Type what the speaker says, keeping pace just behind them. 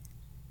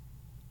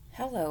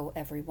Hello,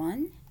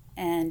 everyone,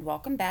 and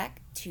welcome back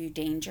to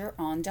Danger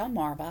on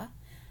Delmarva,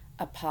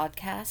 a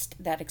podcast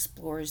that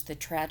explores the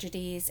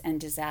tragedies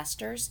and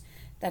disasters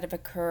that have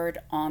occurred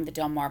on the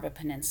Delmarva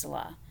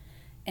Peninsula,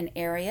 an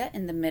area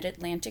in the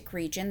mid-Atlantic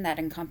region that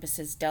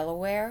encompasses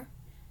Delaware,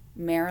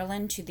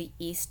 Maryland to the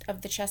east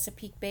of the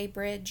Chesapeake Bay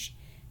Bridge,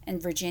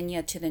 and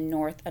Virginia to the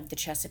north of the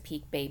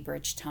Chesapeake Bay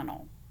Bridge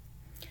Tunnel.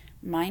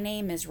 My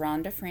name is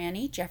Rhonda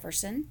Franny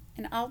Jefferson,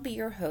 and I'll be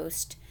your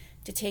host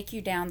to take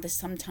you down the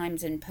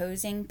sometimes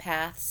imposing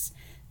paths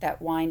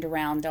that wind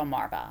around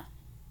Delmarva.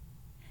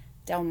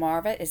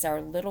 Delmarva is our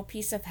little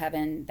piece of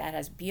heaven that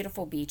has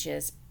beautiful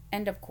beaches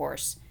and, of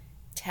course,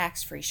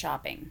 tax-free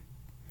shopping.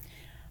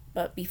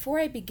 But before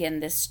I begin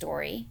this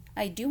story,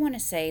 I do want to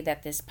say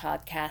that this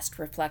podcast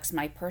reflects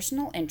my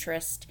personal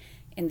interest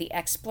in the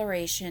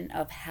exploration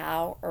of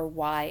how or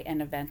why an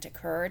event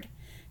occurred,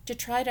 to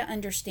try to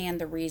understand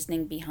the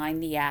reasoning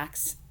behind the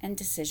acts and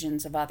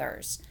decisions of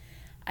others.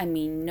 I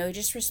mean no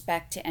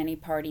disrespect to any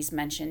parties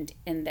mentioned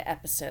in the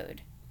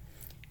episode.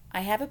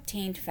 I have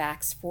obtained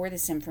facts for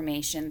this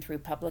information through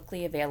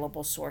publicly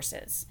available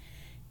sources.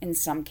 In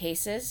some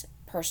cases,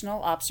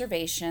 personal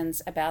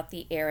observations about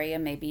the area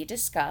may be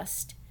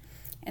discussed,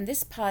 and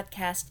this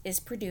podcast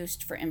is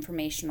produced for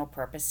informational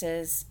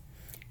purposes.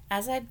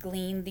 As I've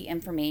gleaned the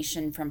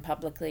information from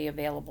publicly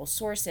available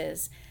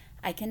sources,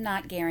 I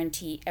cannot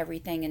guarantee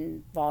everything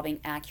involving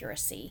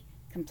accuracy,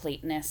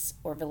 completeness,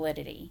 or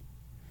validity.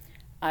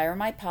 I or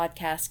my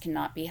podcast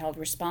cannot be held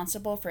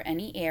responsible for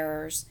any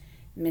errors,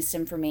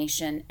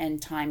 misinformation,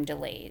 and time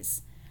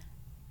delays.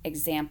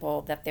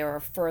 Example, that there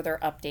are further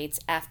updates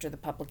after the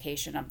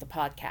publication of the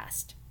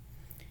podcast.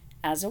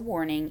 As a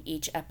warning,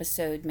 each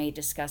episode may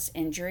discuss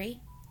injury,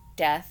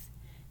 death,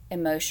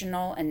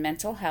 emotional and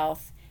mental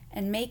health,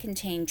 and may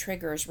contain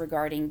triggers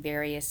regarding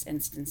various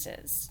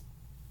instances.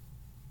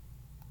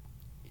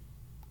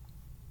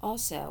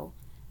 Also,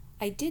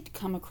 I did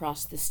come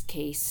across this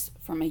case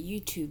from a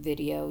YouTube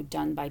video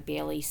done by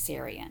Bailey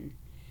Sarian.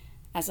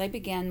 As I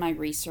began my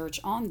research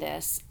on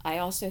this, I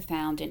also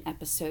found an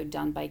episode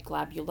done by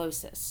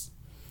Glabulosis.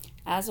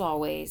 As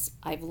always,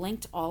 I've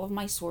linked all of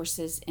my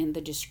sources in the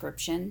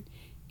description,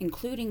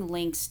 including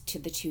links to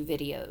the two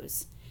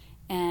videos,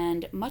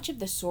 and much of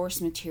the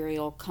source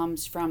material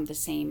comes from the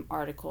same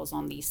articles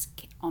on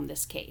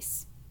this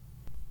case.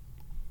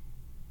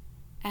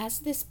 As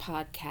this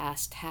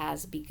podcast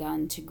has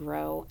begun to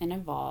grow and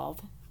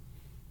evolve,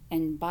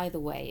 and by the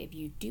way, if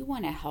you do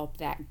want to help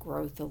that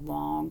growth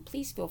along,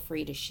 please feel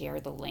free to share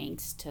the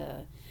links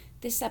to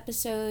this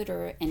episode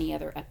or any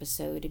other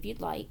episode if you'd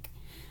like.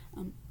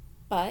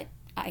 But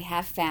I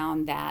have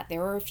found that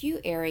there are a few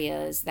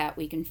areas that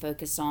we can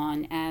focus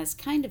on as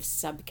kind of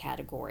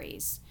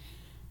subcategories.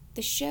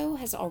 The show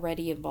has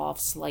already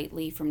evolved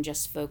slightly from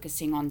just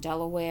focusing on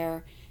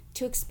Delaware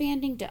to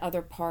expanding to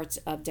other parts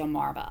of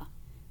Delmarva.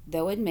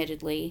 Though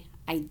admittedly,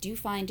 I do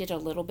find it a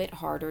little bit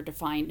harder to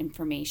find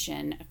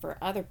information for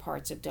other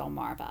parts of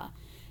Delmarva,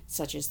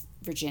 such as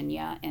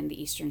Virginia and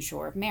the Eastern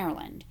Shore of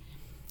Maryland.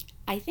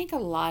 I think a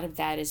lot of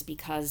that is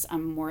because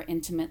I'm more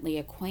intimately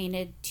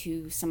acquainted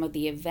to some of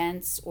the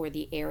events or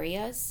the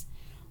areas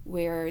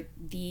where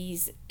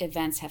these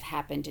events have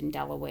happened in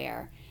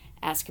Delaware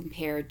as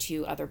compared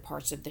to other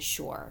parts of the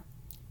shore.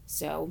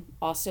 So,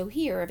 also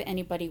here, if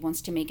anybody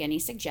wants to make any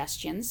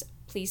suggestions,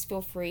 please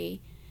feel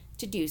free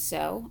to do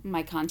so.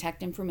 My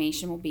contact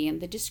information will be in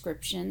the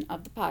description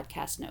of the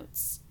podcast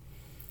notes.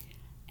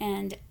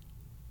 And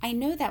I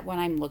know that when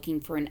I'm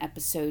looking for an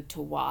episode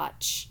to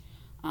watch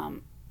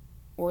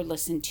or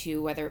listen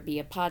to, whether it be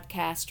a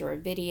podcast or a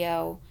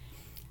video,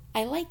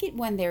 I like it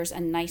when there's a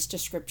nice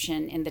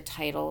description in the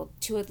title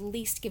to at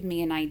least give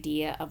me an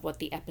idea of what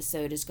the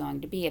episode is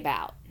going to be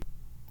about.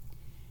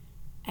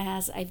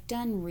 As I've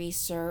done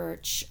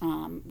research,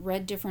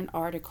 read different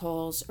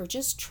articles, or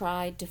just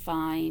tried to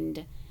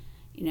find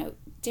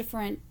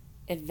different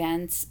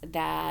events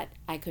that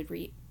I could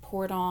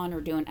report on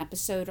or do an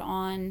episode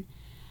on,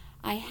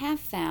 I have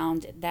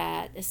found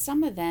that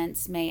some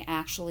events may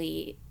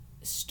actually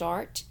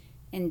start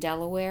in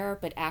Delaware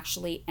but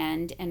actually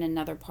end in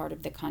another part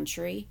of the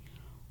country,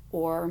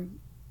 or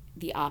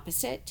the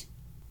opposite.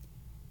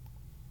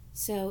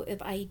 So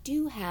if I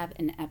do have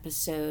an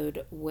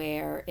episode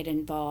where it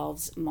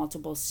involves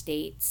multiple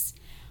states,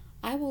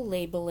 I will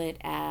label it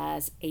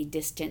as a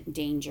distant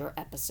danger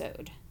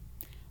episode.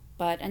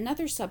 But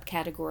another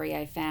subcategory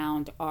I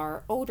found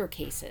are older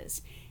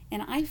cases,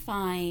 and I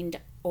find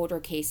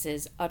older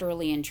cases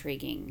utterly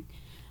intriguing.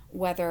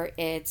 Whether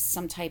it's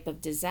some type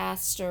of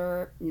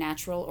disaster,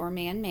 natural or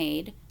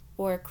man-made,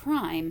 or a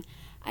crime,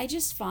 I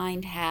just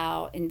find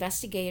how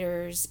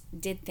investigators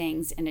did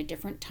things in a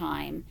different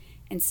time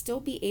and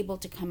still be able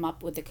to come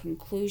up with a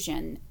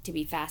conclusion to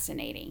be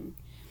fascinating.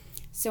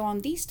 So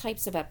on these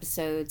types of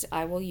episodes,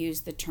 I will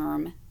use the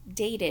term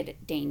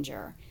dated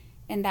danger,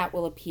 and that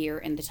will appear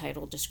in the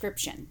title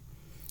description.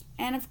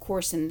 And of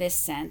course, in this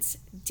sense,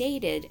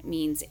 dated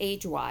means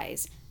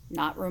age-wise,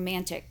 not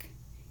romantic,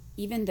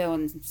 even though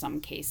in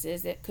some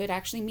cases it could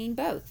actually mean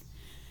both.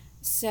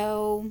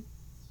 So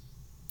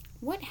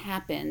what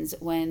happens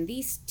when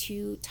these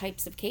two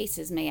types of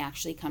cases may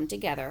actually come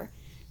together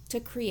to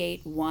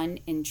create one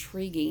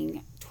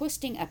intriguing,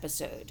 twisting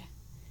episode?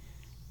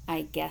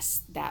 I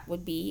guess that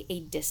would be a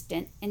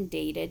distant and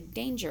dated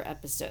danger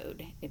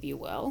episode, if you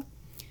will.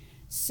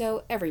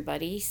 So,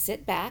 everybody,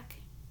 sit back,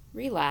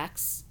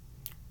 relax,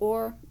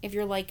 or if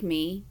you're like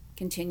me,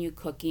 continue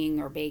cooking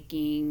or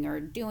baking or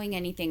doing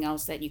anything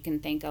else that you can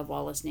think of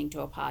while listening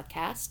to a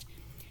podcast,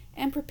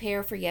 and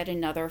prepare for yet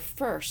another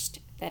first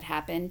that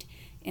happened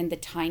in the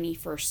tiny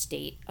first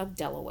state of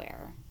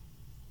Delaware.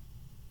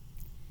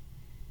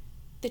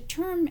 The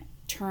term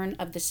turn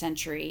of the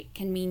century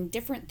can mean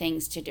different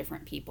things to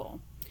different people.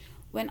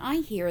 When I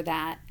hear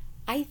that,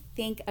 I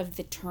think of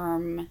the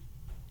term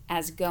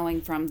as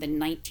going from the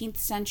 19th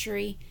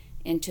century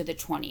into the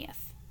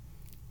 20th.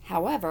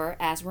 However,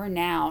 as we're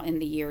now in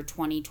the year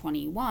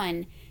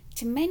 2021,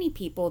 to many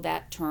people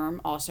that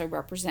term also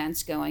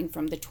represents going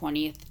from the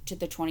 20th to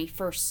the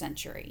 21st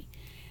century.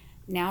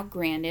 Now,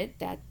 granted,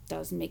 that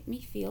does make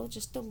me feel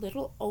just a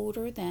little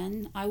older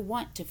than I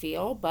want to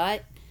feel,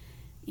 but,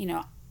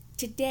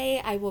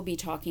 today I will be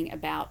talking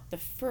about the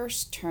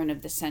first turn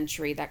of the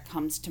century that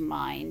comes to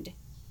mind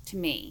to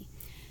me.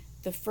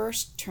 The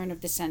first turn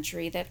of the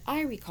century that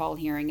I recall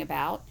hearing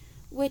about,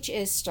 which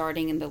is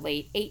starting in the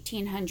late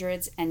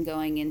 1800s and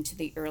going into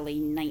the early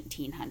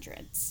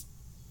 1900s.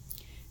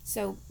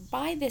 So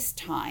by this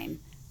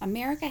time,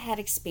 America had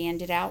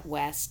expanded out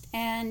west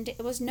and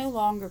it was no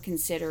longer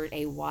considered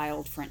a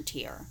wild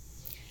frontier.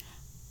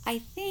 I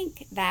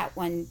think that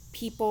when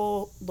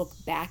people look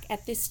back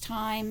at this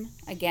time,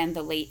 again,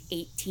 the late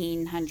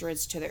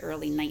 1800s to the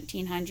early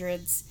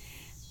 1900s,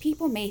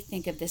 people may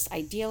think of this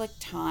idyllic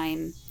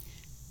time,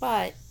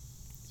 but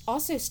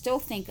also still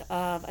think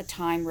of a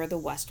time where the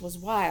West was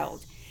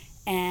wild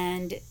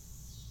and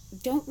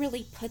don't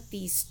really put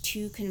these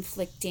two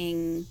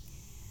conflicting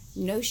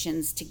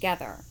notions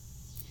together.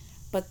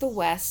 But the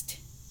West,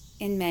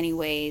 in many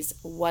ways,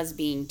 was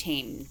being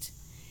tamed.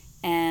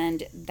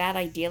 And that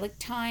idyllic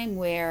time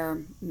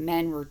where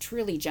men were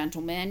truly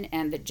gentlemen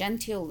and the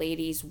genteel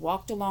ladies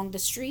walked along the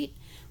street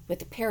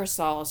with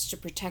parasols to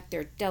protect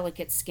their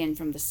delicate skin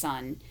from the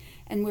sun,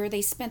 and where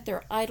they spent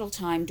their idle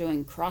time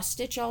doing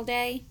cross-stitch all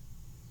day.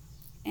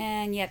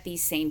 And yet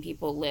these same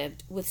people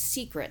lived with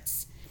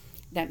secrets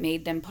that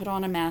made them put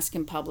on a mask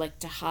in public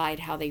to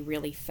hide how they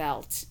really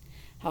felt,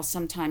 how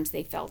sometimes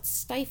they felt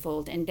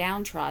stifled and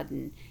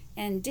downtrodden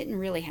and didn't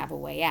really have a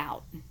way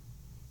out.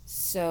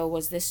 So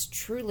was this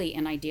truly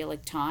an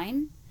idyllic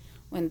time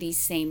when these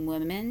same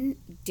women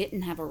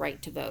didn't have a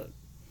right to vote,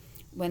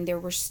 when there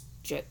were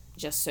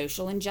just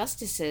social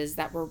injustices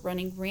that were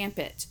running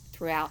rampant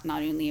throughout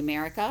not only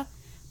America,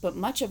 but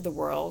much of the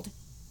world,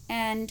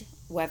 and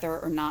whether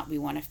or not we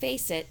want to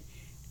face it,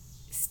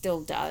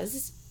 still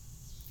does?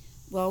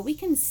 Well, we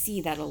can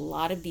see that a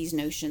lot of these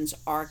notions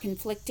are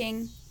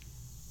conflicting,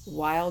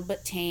 wild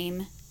but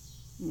tame,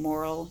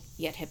 moral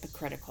yet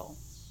hypocritical.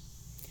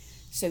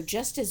 So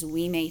just as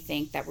we may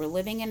think that we're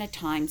living in a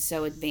time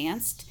so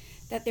advanced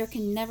that there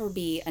can never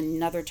be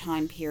another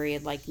time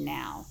period like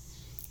now,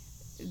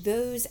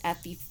 those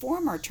at the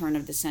former turn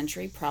of the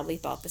century probably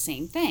thought the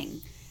same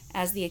thing,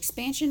 as the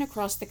expansion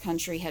across the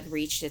country had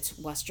reached its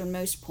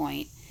westernmost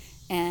point,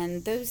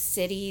 and those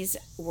cities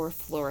were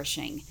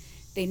flourishing.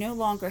 They no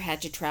longer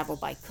had to travel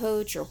by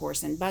coach or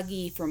horse and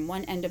buggy from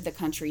one end of the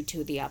country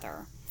to the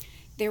other.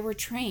 There were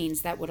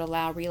trains that would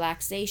allow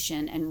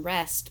relaxation and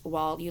rest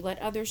while you let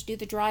others do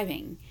the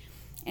driving.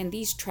 And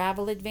these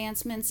travel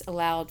advancements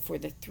allowed for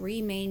the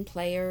three main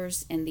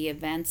players in the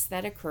events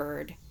that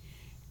occurred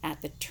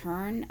at the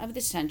turn of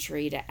the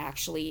century to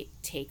actually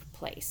take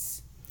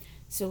place.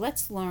 So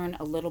let's learn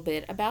a little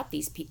bit about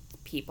these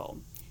people.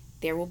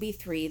 There will be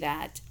three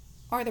that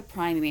are the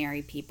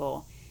primary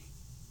people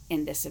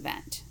in this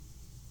event.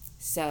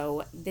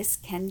 So this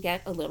can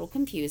get a little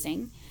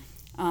confusing.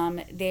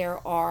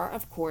 There are,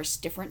 of course,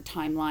 different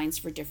timelines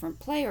for different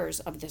players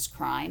of this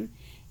crime,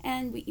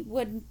 and we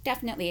would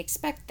definitely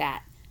expect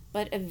that,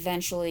 but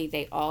eventually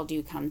they all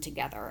do come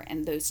together,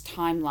 and those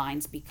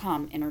timelines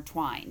become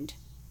intertwined.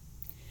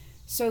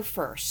 So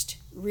first,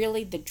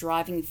 really the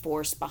driving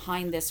force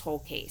behind this whole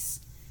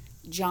case,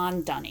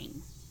 John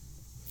Dunning.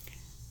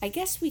 I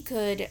guess we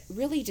could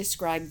really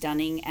describe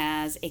Dunning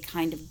as a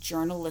kind of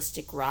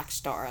journalistic rock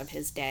star of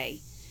his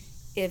day,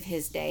 if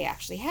his day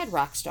actually had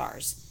rock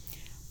stars.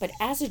 But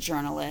as a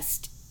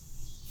journalist,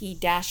 he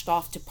dashed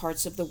off to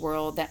parts of the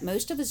world that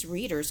most of his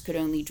readers could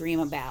only dream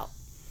about.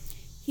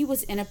 He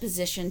was in a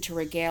position to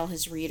regale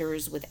his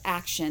readers with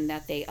action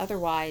that they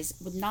otherwise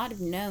would not have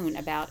known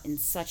about in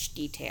such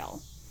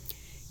detail.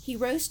 He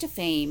rose to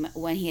fame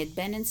when he had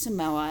been in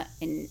Samoa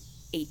in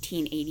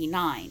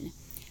 1889.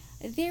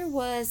 There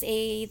was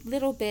a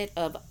little bit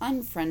of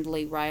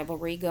unfriendly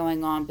rivalry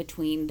going on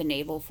between the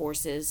naval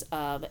forces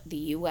of the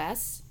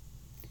U.S.,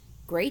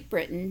 Great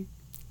Britain,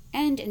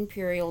 and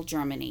Imperial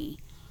Germany,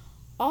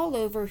 all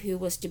over who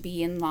was to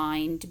be in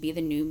line to be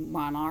the new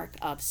monarch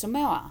of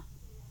Samoa.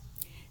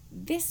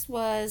 This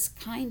was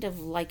kind of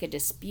like a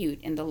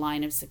dispute in the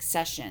line of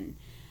succession,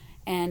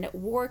 and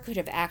war could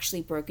have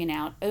actually broken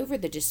out over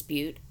the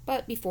dispute,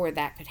 but before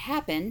that could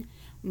happen,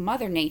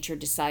 Mother Nature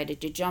decided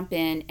to jump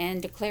in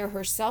and declare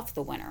herself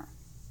the winner.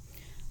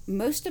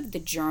 Most of the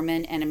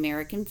German and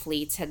American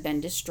fleets had been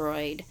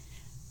destroyed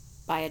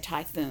by a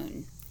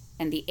typhoon,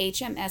 and the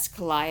HMS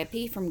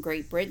Calliope from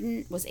Great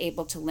Britain was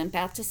able to limp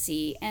out to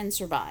sea and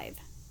survive.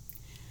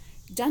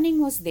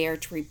 Dunning was there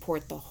to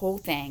report the whole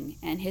thing,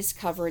 and his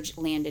coverage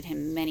landed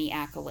him many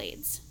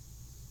accolades.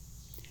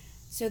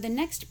 So the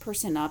next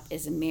person up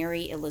is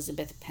Mary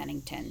Elizabeth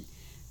Pennington.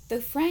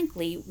 Though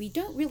frankly, we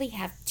don't really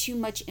have too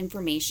much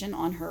information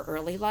on her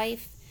early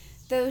life,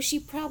 though she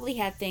probably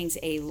had things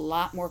a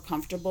lot more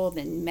comfortable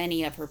than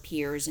many of her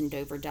peers in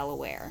Dover,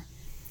 Delaware.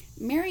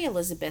 Mary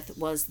Elizabeth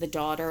was the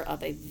daughter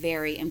of a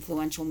very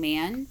influential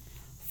man,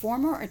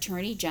 former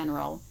Attorney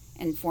General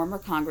and former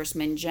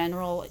Congressman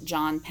General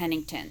John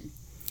Pennington.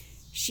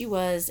 She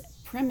was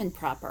prim and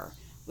proper,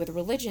 with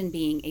religion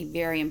being a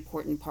very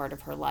important part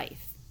of her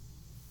life.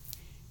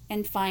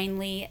 And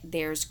finally,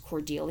 there's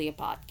Cordelia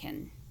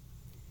Botkin.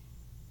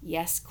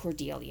 Yes,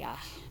 Cordelia.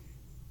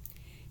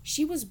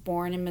 She was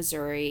born in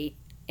Missouri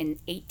in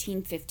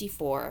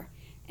 1854,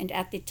 and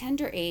at the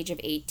tender age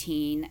of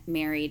 18,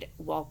 married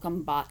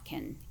Welcome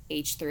Botkin,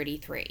 age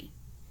 33.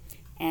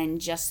 And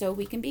just so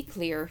we can be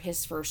clear,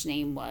 his first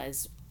name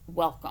was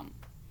Welcome.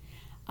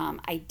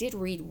 I did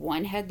read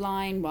one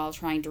headline while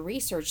trying to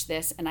research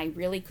this, and I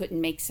really couldn't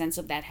make sense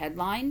of that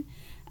headline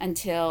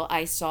until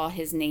I saw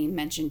his name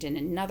mentioned in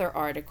another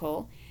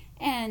article,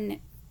 and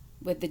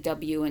with the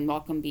W in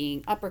Welcome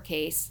being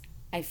uppercase,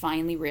 I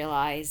finally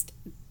realized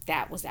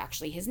that was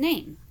actually his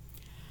name.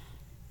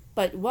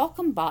 But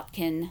Welcome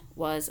Botkin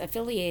was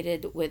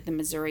affiliated with the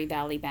Missouri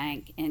Valley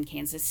Bank in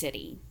Kansas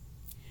City.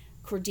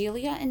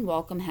 Cordelia and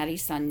Welcome had a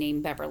son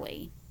named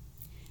Beverly.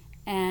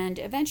 And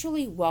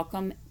eventually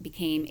Welcome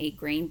became a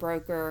grain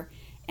broker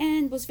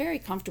and was very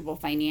comfortable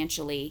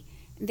financially.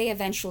 They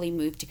eventually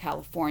moved to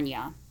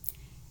California.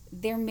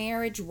 Their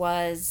marriage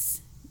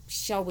was,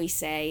 shall we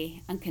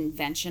say,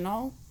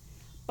 unconventional,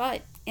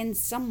 but in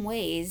some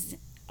ways,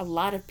 a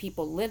lot of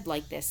people lived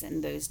like this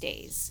in those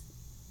days.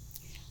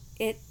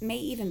 It may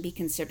even be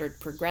considered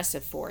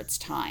progressive for its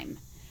time,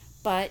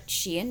 but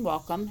she and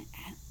Welcome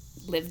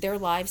lived their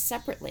lives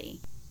separately.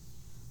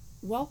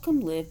 Welcome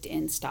lived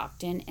in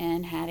Stockton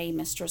and had a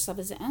mistress of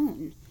his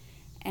own,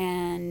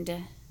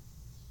 and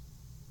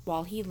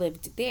while he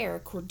lived there,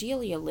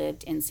 Cordelia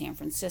lived in San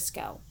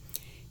Francisco.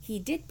 He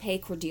did pay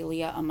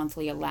Cordelia a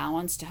monthly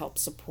allowance to help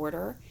support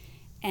her,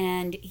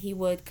 and he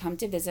would come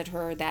to visit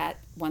her that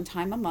one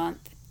time a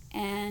month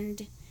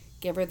and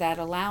give her that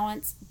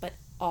allowance, but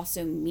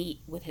also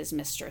meet with his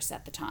mistress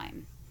at the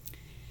time.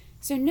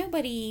 So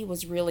nobody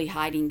was really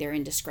hiding their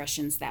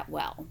indiscretions that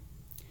well.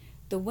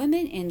 The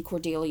women in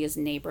Cordelia's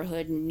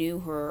neighborhood knew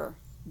her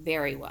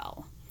very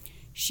well.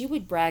 She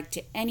would brag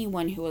to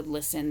anyone who would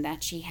listen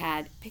that she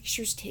had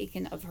pictures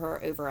taken of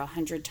her over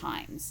 100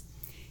 times.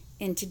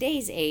 In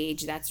today's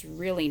age, that's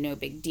really no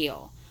big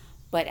deal,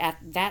 but at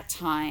that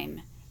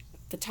time,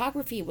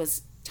 photography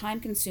was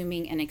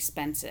time-consuming and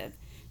expensive,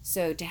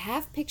 so to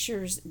have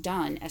pictures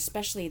done,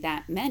 especially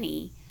that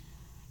many,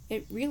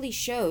 it really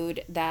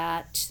showed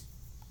that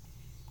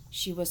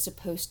she was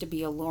supposed to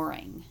be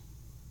alluring.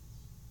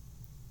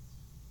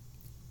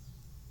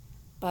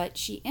 But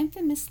she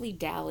infamously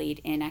dallied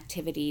in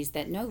activities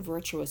that no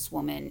virtuous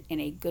woman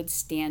in a good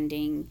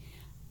standing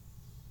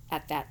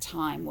at that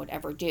time would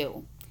ever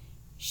do.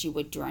 She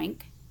would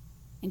drink,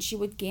 and she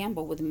would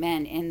gamble with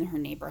men in her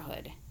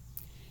neighborhood.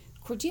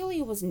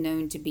 Cordelia was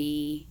known to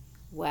be,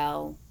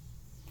 well,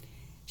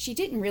 she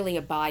didn't really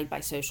abide by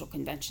social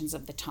conventions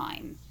of the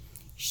time.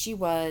 She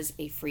was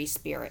a free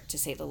spirit, to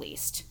say the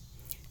least.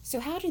 So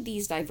how do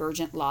these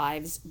divergent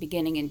lives,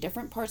 beginning in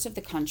different parts of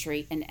the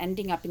country and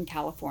ending up in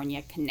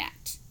California,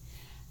 connect?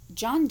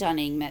 John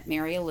Dunning met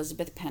Mary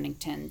Elizabeth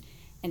Pennington,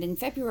 and in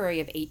February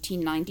of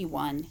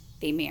 1891,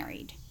 they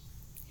married.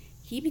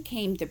 He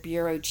became the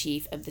bureau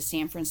chief of the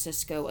San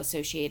Francisco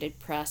Associated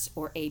Press,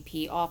 or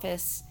AP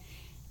office,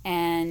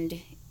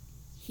 and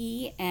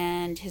he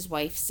and his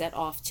wife set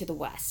off to the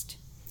west.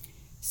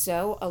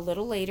 So a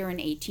little later in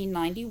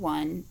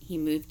 1891, he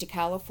moved to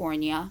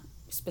California,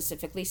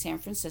 specifically San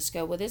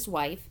Francisco, with his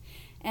wife,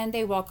 and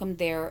they welcomed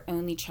their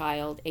only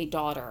child, a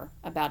daughter,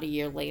 about a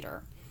year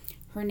later.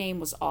 Her name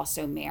was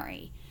also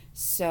Mary.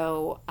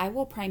 So I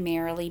will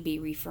primarily be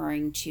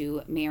referring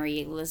to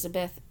Mary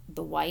Elizabeth,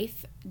 the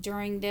wife,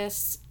 during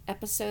this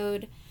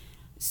episode.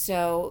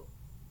 So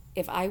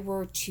if I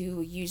were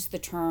to use the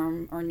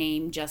term or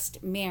name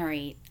just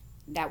Mary,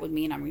 that would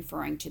mean I'm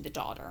referring to the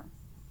daughter.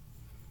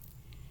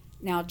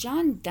 Now,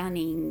 John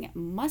Dunning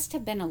must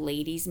have been a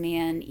ladies'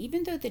 man,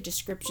 even though the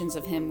descriptions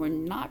of him were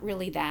not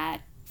really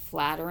that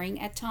flattering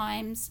at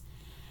times.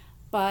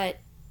 But,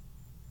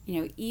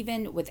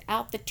 even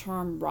without the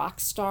term rock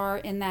star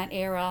in that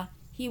era,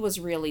 he was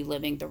really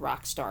living the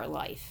rock star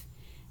life.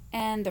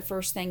 And the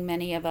first thing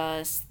many of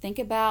us think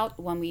about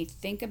when we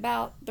think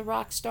about the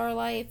rock star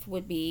life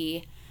would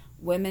be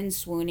women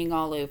swooning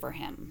all over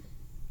him.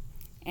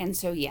 And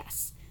so,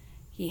 yes,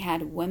 He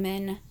had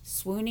women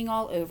swooning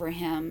all over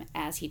him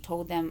as he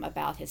told them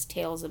about his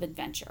tales of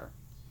adventure.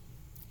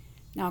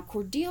 Now,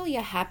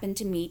 Cordelia happened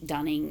to meet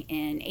Dunning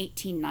in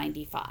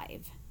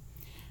 1895.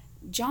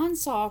 John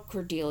saw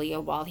Cordelia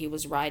while he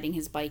was riding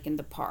his bike in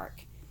the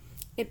park.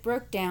 It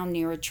broke down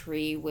near a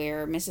tree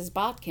where Mrs.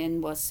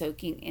 Botkin was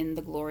soaking in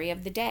the glory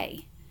of the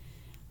day.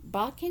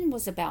 Botkin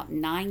was about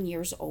 9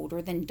 years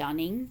older than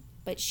Dunning,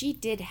 but she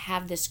did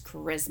have this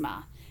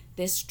charisma,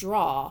 this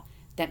draw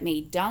that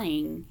made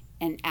Dunning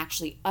and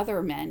actually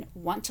other men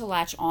want to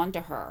latch on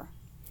to her.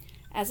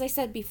 As I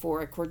said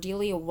before,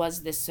 Cordelia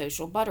was this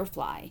social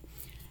butterfly,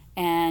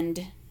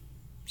 and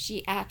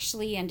she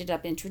actually ended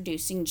up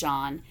introducing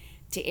John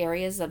to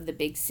areas of the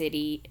big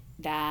city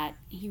that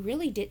he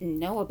really didn't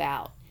know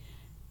about,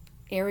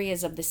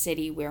 areas of the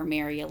city where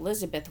Mary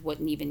Elizabeth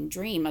wouldn't even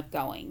dream of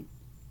going.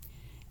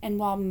 And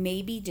while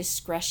maybe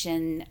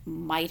discretion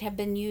might have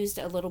been used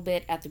a little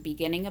bit at the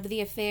beginning of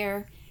the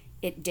affair,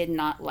 it did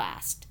not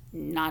last,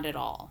 not at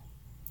all.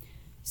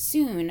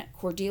 Soon,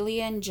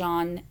 Cordelia and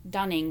John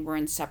Dunning were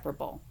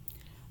inseparable,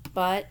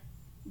 but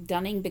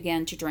Dunning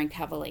began to drink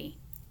heavily.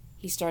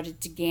 He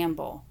started to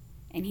gamble,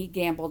 and he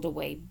gambled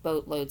away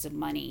boatloads of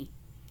money.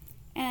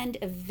 And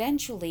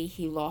eventually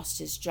he lost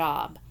his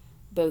job,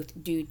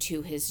 both due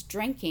to his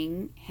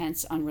drinking,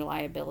 hence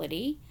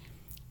unreliability,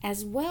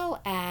 as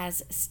well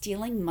as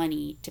stealing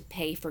money to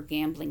pay for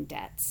gambling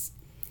debts.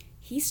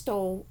 He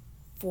stole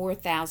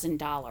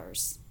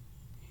 $4,000.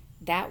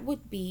 That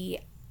would be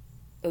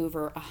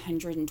over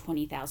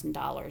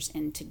 $120,000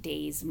 in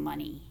today's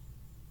money.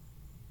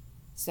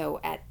 So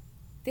at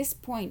this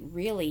point,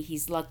 really,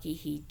 he's lucky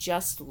he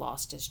just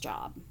lost his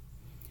job.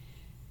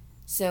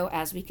 So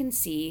as we can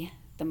see,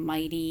 the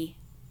mighty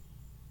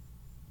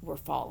were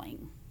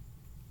falling.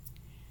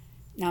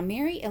 Now,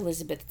 Mary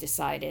Elizabeth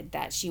decided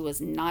that she was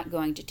not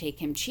going to take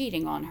him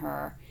cheating on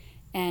her,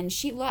 and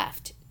she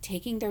left,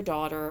 taking their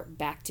daughter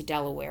back to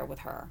Delaware with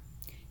her.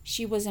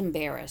 She was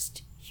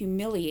embarrassed,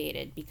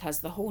 humiliated, because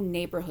the whole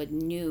neighborhood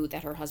knew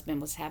that her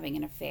husband was having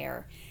an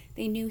affair.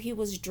 They knew he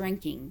was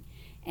drinking,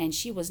 and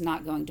she was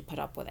not going to put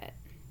up with it.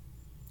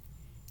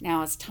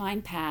 Now, as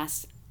time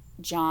passed,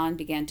 John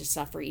began to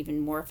suffer even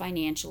more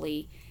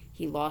financially.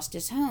 He lost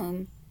his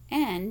home,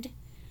 and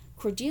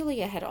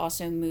Cordelia had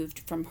also moved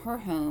from her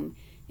home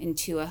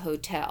into a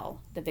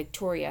hotel, the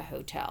Victoria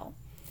Hotel.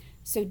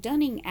 So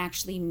Dunning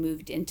actually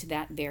moved into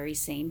that very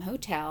same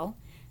hotel,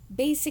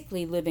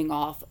 basically living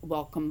off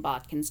Welcome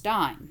Botkin's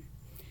dime.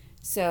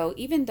 So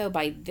even though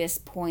by this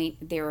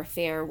point their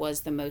affair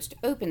was the most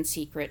open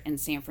secret in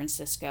San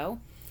Francisco,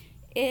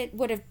 it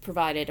would have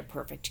provided a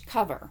perfect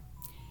cover.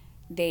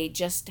 They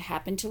just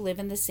happened to live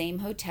in the same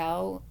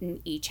hotel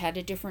and each had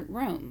a different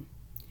room.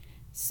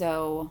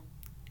 So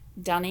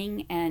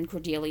Dunning and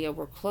Cordelia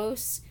were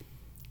close,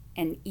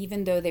 and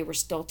even though they were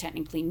still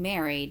technically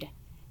married,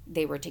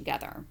 they were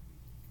together.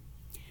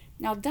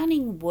 Now,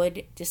 Dunning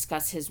would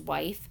discuss his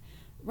wife,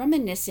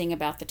 reminiscing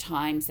about the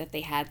times that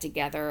they had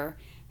together,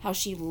 how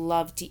she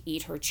loved to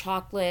eat her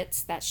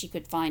chocolates that she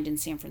could find in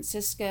San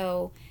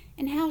Francisco,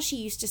 and how she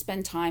used to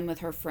spend time with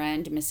her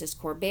friend Mrs.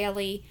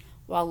 Corbailey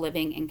while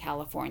living in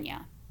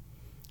California.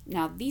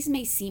 Now, these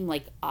may seem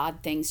like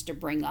odd things to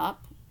bring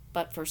up,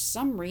 but for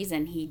some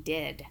reason he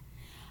did.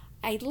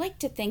 I'd like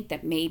to think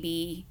that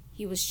maybe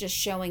he was just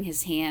showing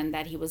his hand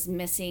that he was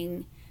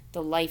missing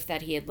the life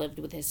that he had lived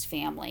with his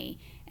family,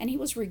 and he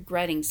was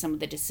regretting some of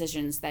the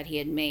decisions that he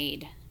had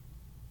made.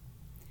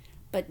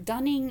 But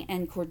Dunning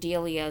and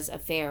Cordelia's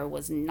affair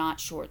was not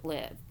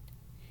short-lived.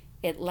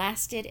 It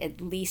lasted at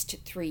least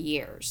 3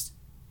 years.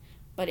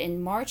 But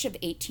in March of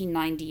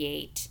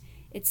 1898,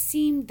 it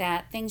seemed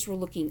that things were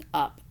looking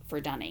up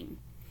for Dunning.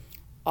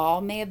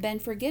 All may have been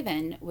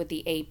forgiven with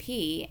the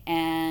AP,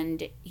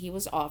 and he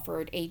was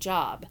offered a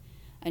job.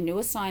 A new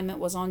assignment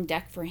was on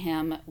deck for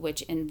him,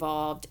 which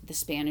involved the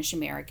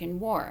Spanish-American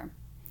War.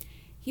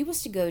 He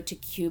was to go to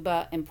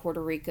Cuba and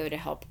Puerto Rico to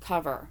help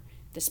cover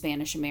the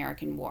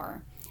Spanish-American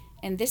War,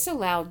 and this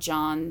allowed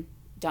John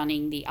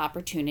Dunning the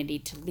opportunity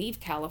to leave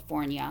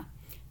California,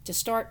 to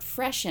start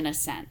fresh in a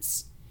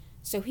sense.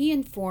 So he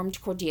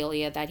informed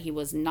Cordelia that he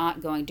was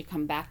not going to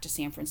come back to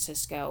San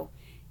Francisco,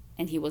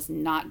 and he was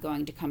not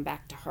going to come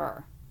back to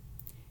her.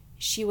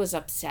 She was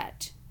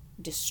upset,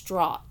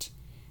 distraught,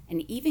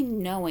 and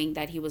even knowing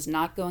that he was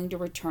not going to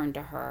return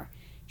to her,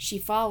 she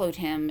followed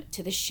him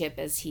to the ship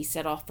as he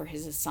set off for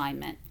his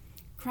assignment,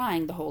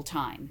 crying the whole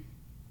time.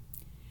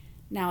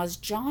 Now, as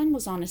John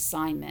was on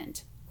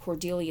assignment,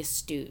 Cordelia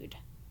stewed.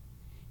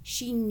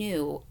 She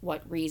knew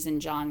what reason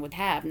John would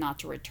have not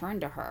to return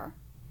to her.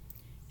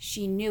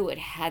 She knew it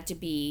had to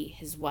be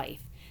his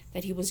wife,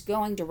 that he was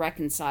going to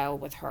reconcile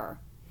with her,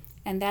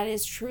 and that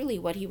is truly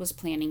what he was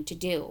planning to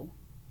do.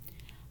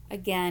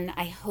 Again,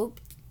 I hope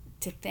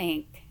to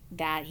think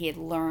that he had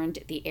learned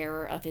the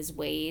error of his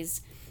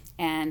ways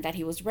and that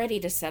he was ready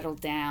to settle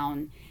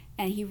down,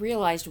 and he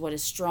realized what a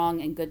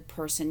strong and good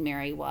person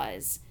Mary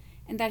was,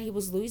 and that he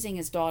was losing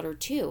his daughter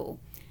too.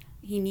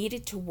 He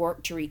needed to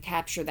work to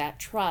recapture that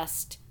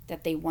trust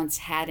that they once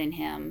had in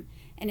him,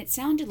 and it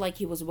sounded like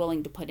he was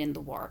willing to put in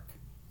the work.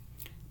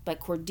 But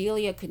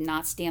Cordelia could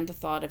not stand the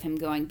thought of him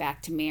going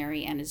back to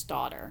Mary and his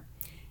daughter.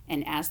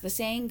 And as the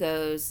saying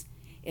goes,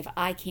 if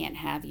I can't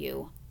have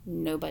you,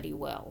 nobody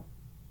will.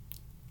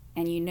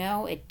 And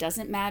it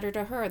doesn't matter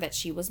to her that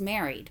she was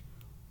married,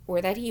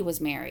 or that he was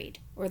married,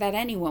 or that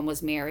anyone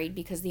was married,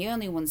 because the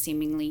only one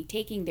seemingly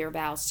taking their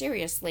vows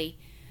seriously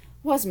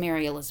was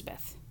Mary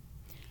Elizabeth.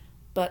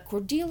 But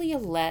Cordelia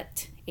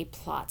let a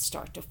plot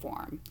start to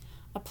form,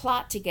 a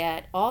plot to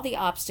get all the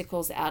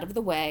obstacles out of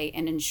the way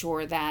and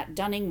ensure that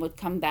Dunning would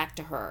come back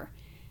to her,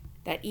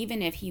 that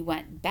even if he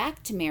went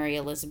back to Mary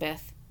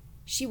Elizabeth,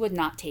 she would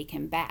not take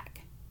him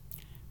back.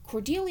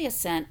 Cordelia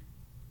sent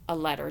a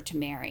letter to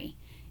Mary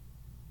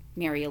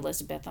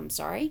Elizabeth,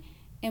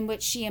 in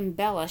which she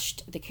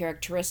embellished the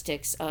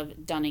characteristics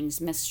of Dunning's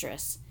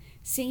mistress,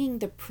 singing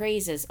the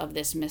praises of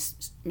this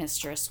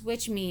mistress,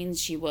 which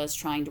means she was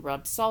trying to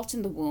rub salt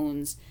in the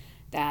wounds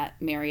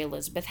that Mary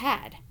Elizabeth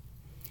had.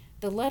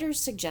 The letters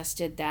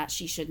suggested that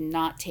she should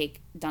not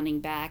take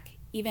Dunning back,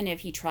 even if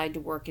he tried to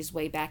work his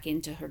way back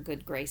into her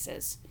good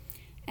graces,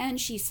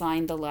 and she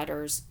signed the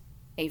letters,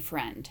 "A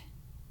Friend."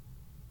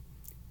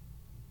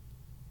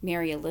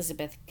 Mary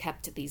Elizabeth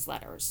kept these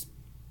letters.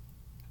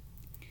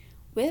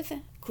 With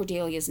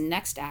Cordelia's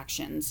next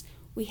actions,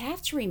 we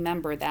have to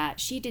remember that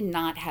she did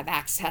not have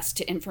access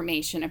to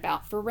information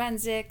about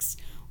forensics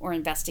or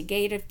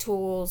investigative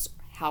tools,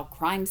 how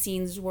crime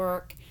scenes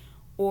work,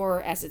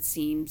 or, as it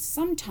seems,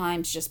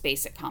 sometimes just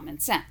basic common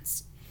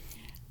sense.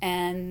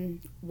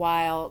 And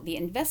while the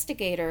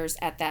investigators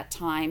at that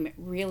time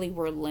really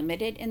were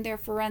limited in their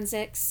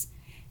forensics,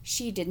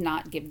 she did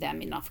not give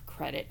them enough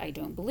credit, I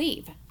don't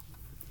believe.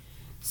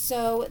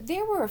 So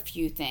there were a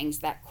few things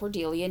that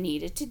Cordelia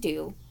needed to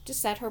do to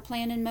set her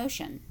plan in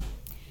motion.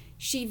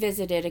 She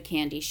visited a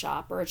candy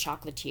shop or a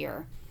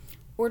chocolatier,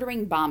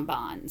 ordering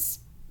bonbons,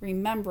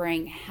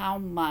 remembering how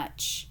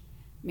much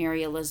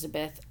Mary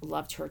Elizabeth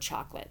loved her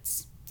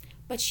chocolates.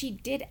 But she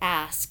did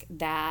ask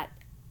that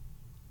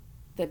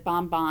the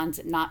bonbons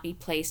not be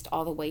placed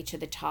all the way to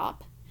the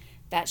top,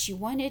 that she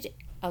wanted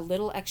a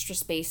little extra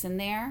space in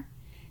there.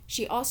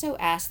 She also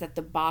asked that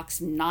the box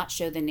not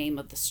show the name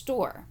of the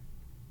store.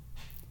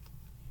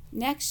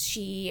 Next,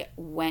 she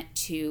went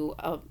to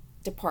a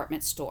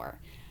department store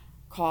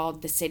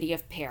called the City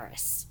of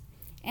Paris,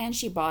 and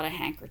she bought a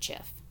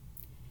handkerchief.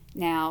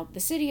 Now,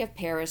 the City of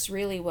Paris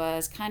really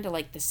was kind of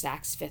like the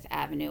Saks Fifth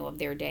Avenue of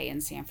their day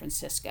in San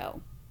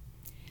Francisco.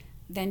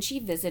 Then she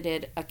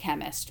visited a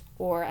chemist,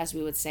 or as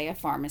we would say, a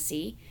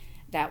pharmacy.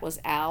 That was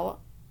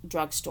Al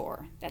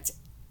Drugstore. That's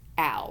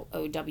Al,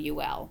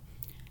 O-W-L,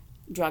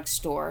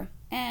 drugstore,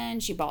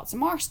 and she bought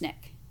some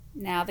arsenic.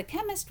 Now, the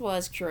chemist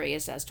was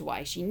curious as to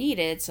why she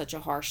needed such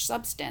a harsh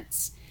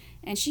substance,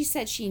 and she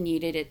said she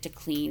needed it to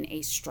clean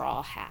a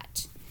straw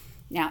hat.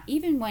 Now,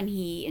 even when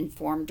he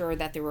informed her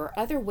that there were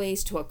other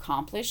ways to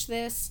accomplish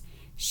this,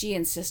 she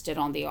insisted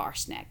on the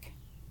arsenic.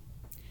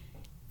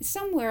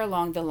 Somewhere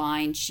along the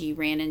line, she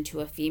ran into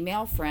a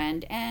female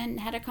friend and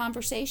had a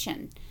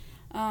conversation.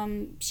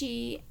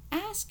 She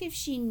asked if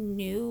she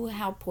knew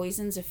how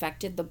poisons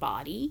affected the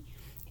body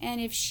and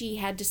if she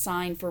had to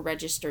sign for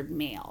registered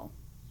mail.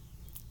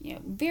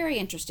 Very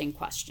interesting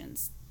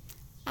questions.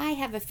 I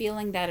have a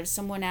feeling that if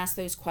someone asked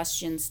those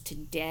questions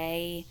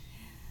today,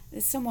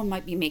 someone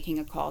might be making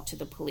a call to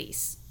the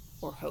police,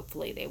 or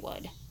hopefully they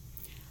would.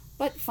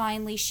 But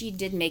finally, she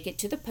did make it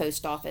to the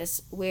post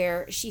office,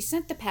 where she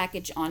sent the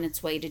package on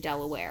its way to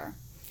Delaware.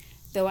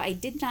 Though I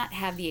did not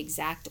have the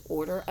exact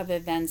order of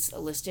events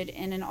listed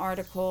in an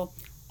article,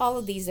 all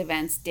of these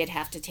events did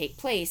have to take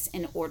place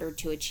in order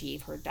to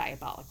achieve her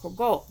diabolical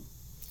goal.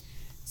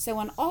 So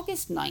on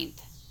August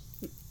 9th,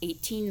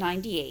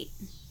 1898,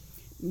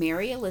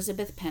 Mary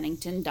Elizabeth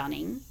Pennington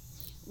Dunning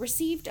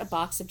received a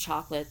box of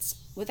chocolates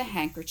with a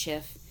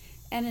handkerchief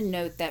and a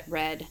note that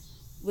read,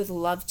 "With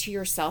love to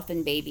yourself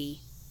and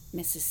baby,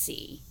 Mrs.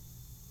 C."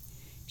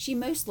 She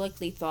most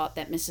likely thought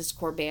that Mrs.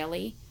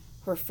 Corbailey,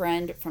 her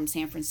friend from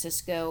San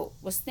Francisco,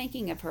 was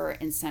thinking of her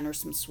and sent her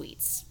some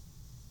sweets.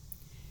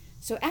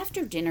 So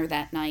after dinner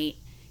that night,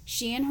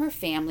 she and her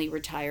family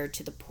retired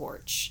to the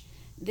porch.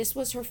 This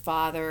was her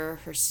father,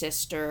 her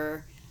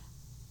sister's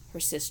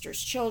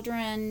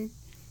children,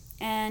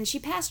 and she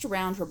passed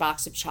around her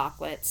box of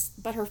chocolates,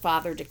 but her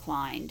father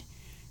declined.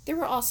 There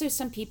were also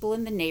some people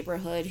in the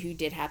neighborhood who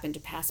did happen to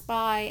pass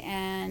by,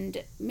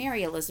 and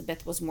Mary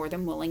Elizabeth was more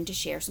than willing to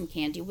share some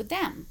candy with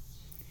them.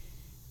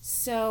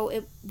 So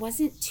it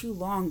wasn't too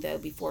long, though,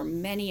 before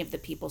many of the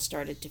people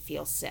started to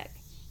feel sick,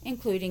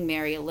 including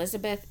Mary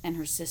Elizabeth and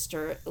her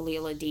sister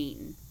Leila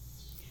Dean.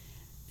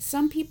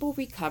 Some people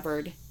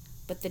recovered,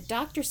 but the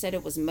doctor said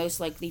it was most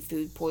likely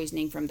food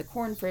poisoning from the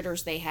corn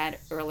fritters they had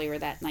earlier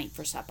that night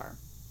for supper.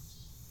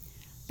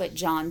 But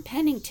John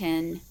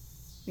Pennington,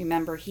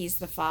 remember he's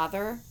the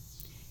father,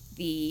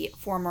 the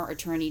former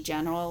Attorney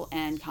General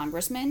and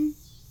Congressman,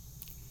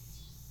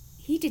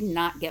 he did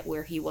not get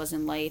where he was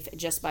in life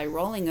just by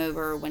rolling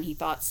over when he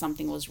thought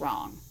something was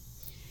wrong.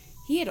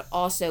 He had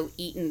also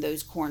eaten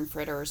those corn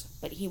fritters,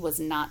 but he was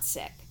not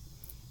sick.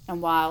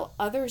 And while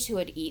others who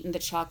had eaten the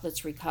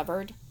chocolates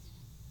recovered,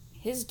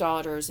 his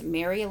daughters,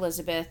 Mary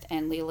Elizabeth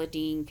and Leila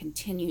Dean,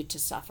 continued to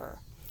suffer,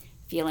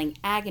 feeling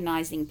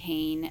agonizing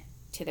pain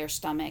to their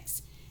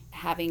stomachs,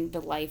 having the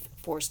life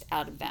forced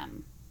out of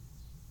them.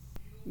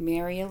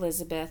 Mary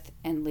Elizabeth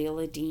and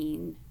Leila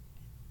Dean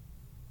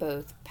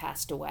both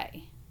passed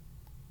away.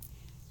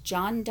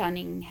 John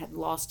Dunning had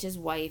lost his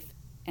wife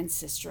and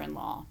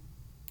sister-in-law.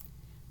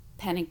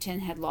 Pennington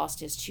had lost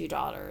his 2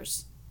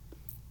 daughters,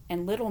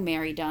 and little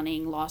Mary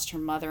Dunning lost her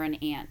mother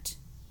and aunt.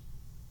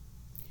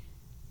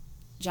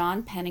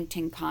 John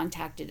Pennington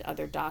contacted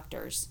other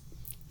doctors.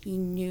 He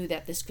knew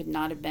that this could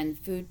not have been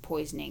food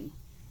poisoning.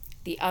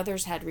 The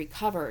others had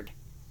recovered,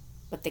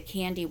 but the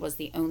candy was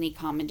the only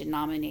common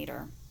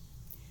denominator.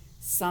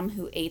 Some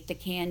who ate the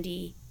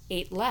candy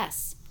ate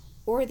less,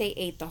 or they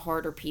ate the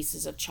harder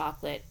pieces of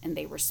chocolate and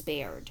they were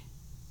spared.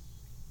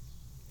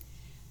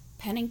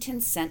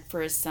 Pennington sent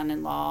for his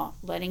son-in-law,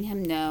 letting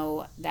him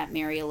know that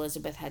Mary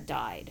Elizabeth had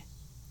died.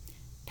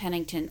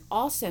 Pennington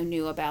also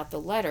knew about the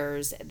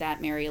letters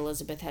that Mary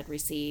Elizabeth had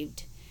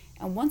received,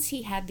 and once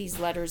he had these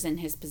letters in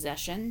his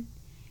possession,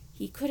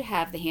 he could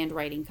have the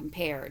handwriting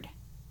compared.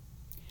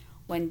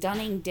 When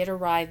Dunning did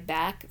arrive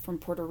back from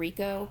Puerto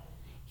Rico,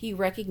 he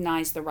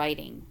recognized the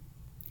writing: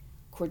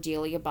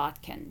 Cordelia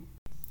Botkin.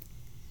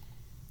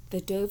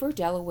 The Dover,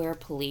 Delaware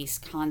police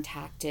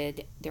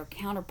contacted their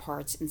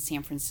counterparts in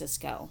San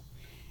Francisco,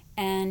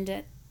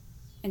 and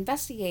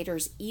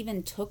investigators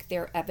even took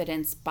their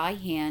evidence by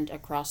hand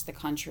across the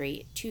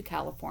country to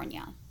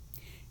California.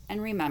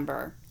 And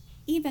remember,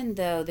 even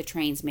though the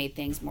trains made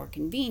things more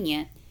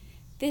convenient,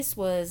 this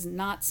was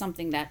not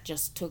something that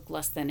just took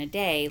less than a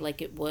day like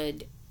it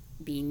would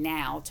be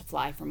now to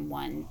fly from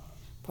one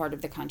part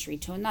of the country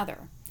to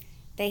another.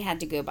 They had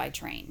to go by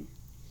train.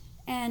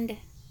 And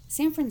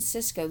San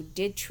Francisco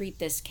did treat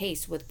this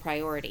case with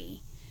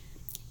priority.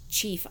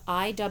 Chief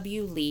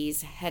I.W.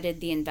 Lees headed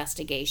the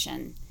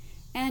investigation.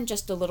 And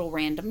just a little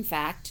random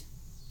fact,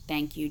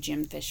 thank you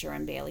Jim Fisher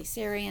and Bailey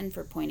Sarian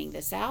for pointing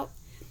this out,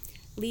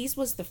 Lees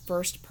was the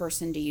first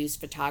person to use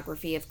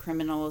photography of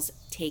criminals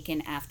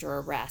taken after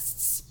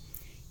arrests.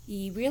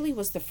 He really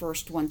was the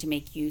first one to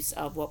make use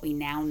of what we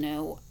now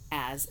know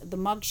as the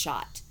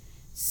mugshot.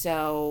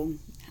 So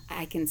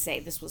I can say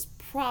this was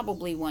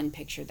probably one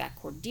picture that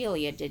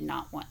Cordelia did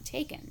not want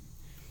taken.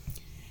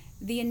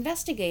 The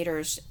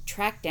investigators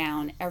tracked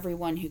down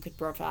everyone who could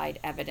provide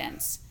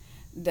evidence,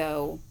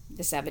 though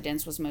this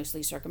evidence was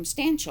mostly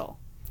circumstantial.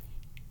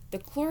 The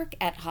clerk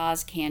at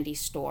Haas Candy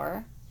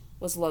Store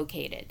was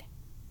located.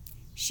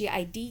 She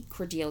ID'd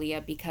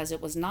Cordelia because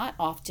it was not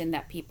often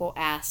that people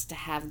asked to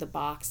have the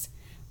box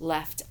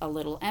left a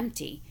little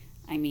empty.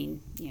 I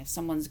mean, if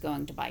someone's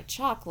going to buy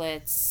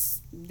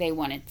chocolates, they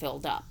want it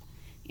filled up.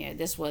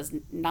 This was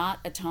not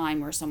a time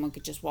where someone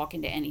could just walk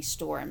into any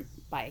store and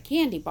buy a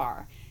candy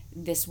bar.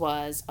 This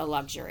was a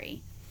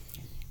luxury.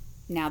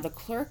 Now, the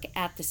clerk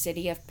at the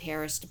City of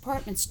Paris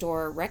department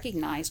store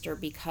recognized her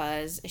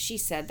because she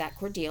said that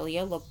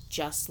Cordelia looked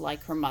just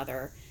like her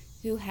mother,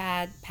 who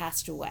had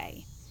passed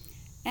away.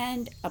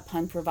 And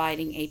upon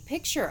providing a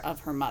picture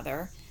of her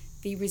mother,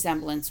 the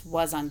resemblance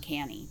was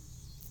uncanny.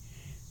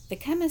 The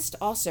chemist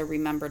also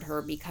remembered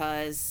her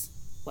because,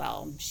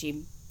 well,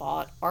 she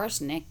bought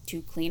arsenic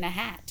to clean a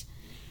hat.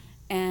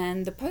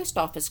 And the post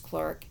office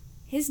clerk,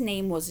 his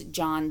name was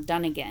John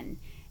Dunnigan,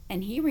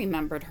 and he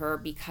remembered her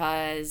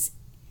because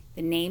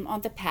the name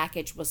on the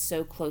package was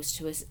so close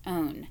to his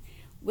own,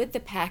 with the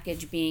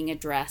package being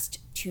addressed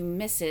to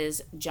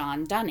Mrs.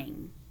 John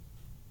Dunning.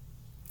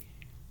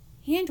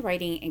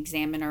 Handwriting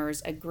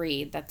examiners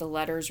agreed that the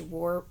letters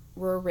were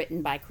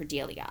written by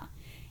Cordelia,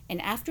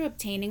 and after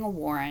obtaining a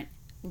warrant,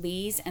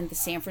 Lees and the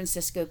San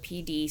Francisco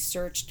PD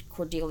searched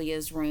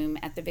Cordelia's room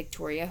at the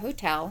Victoria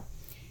Hotel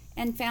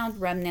and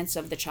found remnants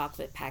of the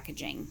chocolate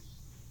packaging.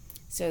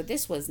 So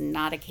this was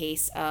not a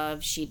case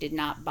of she did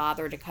not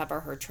bother to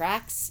cover her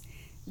tracks.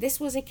 This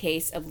was a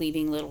case of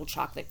leaving little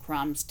chocolate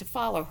crumbs to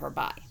follow her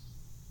by.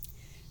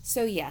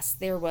 So yes,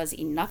 there was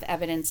enough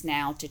evidence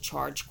now to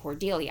charge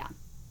Cordelia.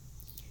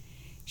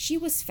 She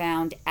was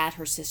found at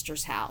her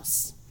sister's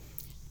house,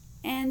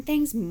 and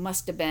things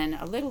must have been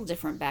a little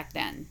different back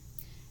then.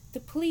 The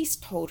police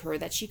told her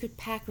that she could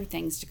pack her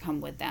things to come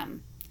with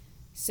them.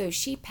 So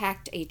she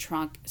packed a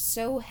trunk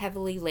so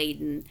heavily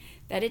laden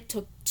that it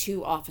took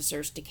 2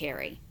 officers to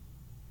carry.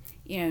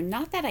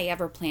 Not that I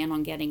ever plan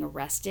on getting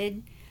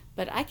arrested,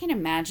 but I can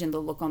imagine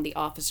the look on the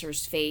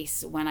officer's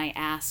face when I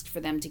asked for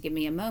them to give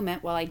me a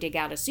moment while I dig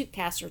out a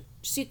suitcase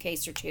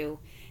or 2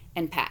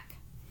 and pack.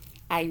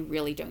 I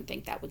really don't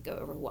think that would go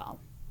over well.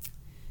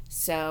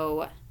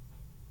 So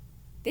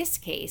this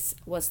case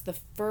was the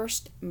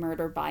first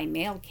murder by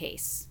mail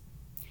case.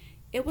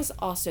 It was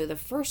also the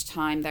first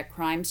time that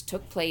crimes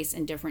took place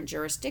in different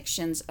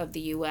jurisdictions of the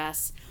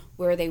U.S.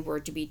 where they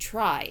were to be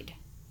tried.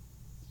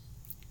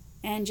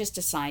 And just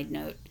a side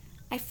note,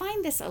 I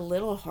find this a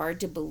little hard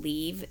to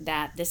believe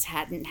that this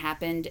hadn't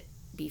happened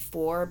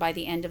before by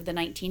the end of the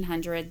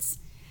 1900s.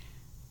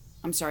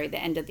 The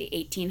end of the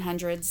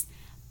 1800s.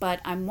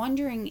 But I'm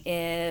wondering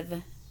if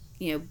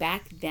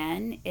back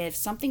then, if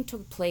something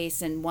took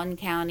place in one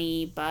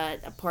county but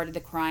a part of the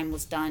crime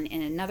was done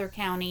in another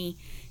county,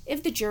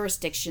 if the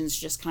jurisdictions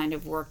just kind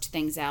of worked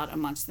things out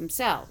amongst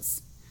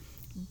themselves.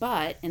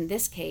 But in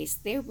this case,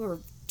 there were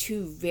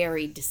two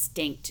very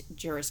distinct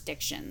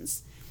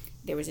jurisdictions.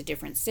 There was a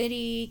different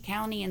city,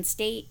 county, and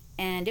state,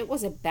 and it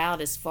was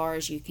about as far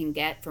as you can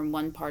get from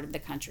one part of the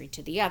country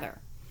to the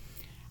other.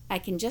 I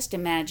can just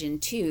imagine,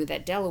 too,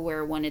 that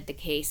Delaware wanted the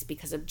case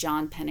because of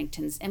John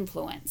Pennington's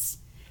influence.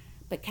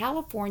 But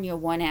California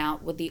won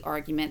out with the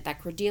argument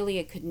that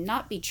Cordelia could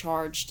not be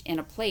charged in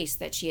a place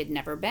that she had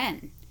never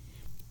been.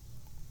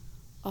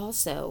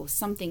 Also,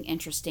 something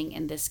interesting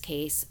in this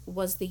case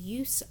was the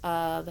use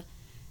of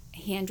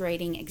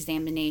handwriting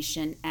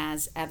examination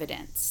as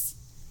evidence.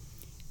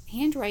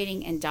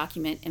 Handwriting and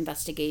document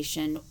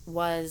investigation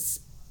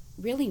was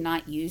really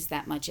not used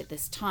that much at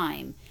this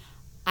time.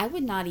 I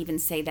would not even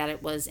say that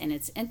it was in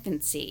its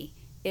infancy.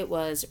 It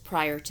was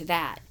prior to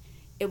that.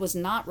 It was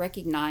not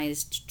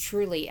recognized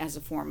truly as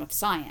a form of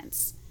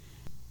science.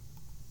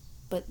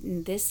 But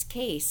in this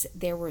case,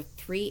 there were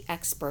 3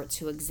 experts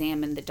who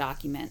examined the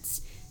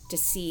documents to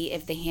see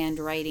if the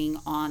handwriting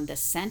on the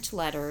sent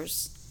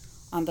letters,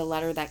 on the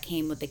letter that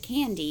came with the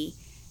candy,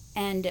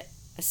 and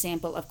a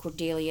sample of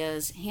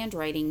Cordelia's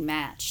handwriting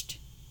matched.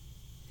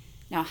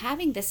 Now,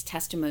 having this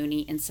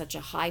testimony in such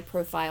a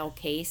high-profile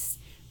case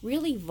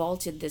really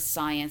vaulted this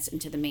science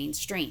into the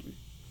mainstream.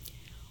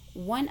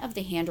 One of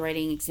the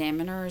handwriting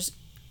examiners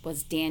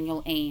was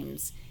Daniel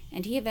Ames,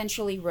 and he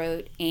eventually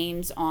wrote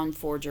Ames on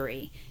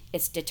Forgery,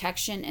 Its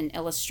Detection and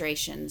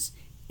Illustrations,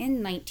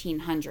 in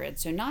 1900,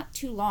 so not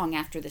too long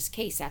after this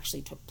case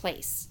actually took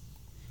place.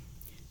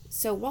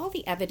 So while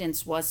the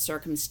evidence was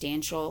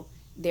circumstantial,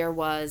 there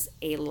was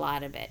a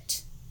lot of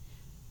it.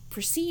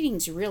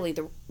 Proceedings really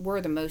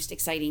were the most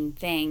exciting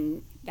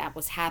thing that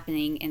was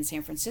happening in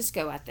San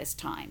Francisco at this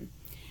time.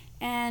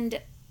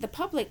 And the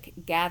public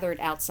gathered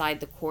outside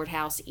the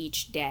courthouse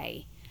each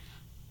day.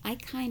 I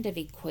kind of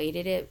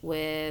equated it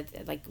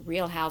with like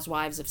Real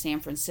Housewives of San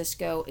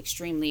Francisco,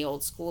 extremely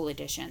old school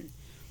edition.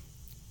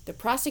 The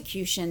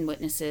prosecution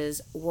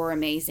witnesses were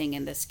amazing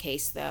in this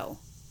case, though.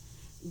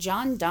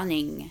 John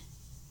Dunning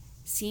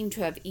seemed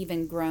to have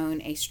even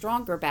grown a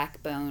stronger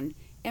backbone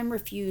and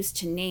refused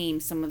to name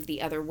some of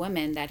the other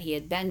women that he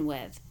had been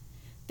with.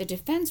 The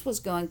defense was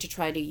going to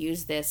try to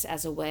use this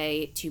as a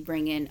way to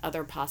bring in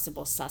other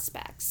possible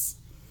suspects.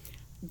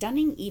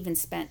 Dunning even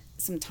spent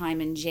some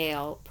time in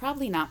jail,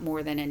 probably not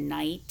more than a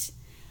night,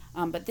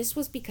 but this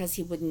was because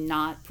he would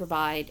not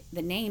provide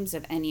the names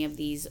of any of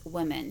these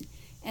women.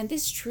 And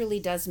this truly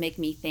does make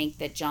me think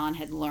that John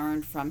had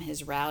learned from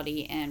his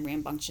rowdy and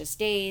rambunctious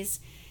days,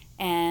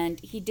 and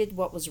he did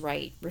what was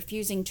right,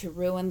 refusing to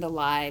ruin the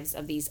lives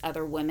of these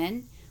other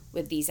women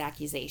with these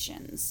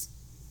accusations.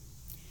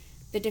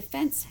 The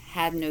defense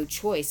had no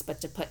choice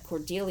but to put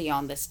Cordelia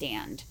on the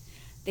stand.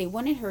 They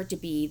wanted her to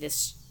be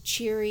this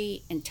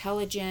cheery,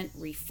 intelligent,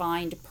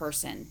 refined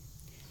person.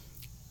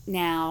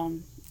 Now,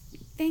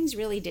 things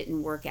really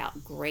didn't work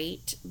out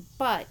great,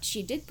 but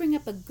she did bring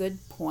up a good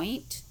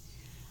point.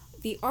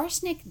 The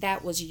arsenic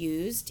that was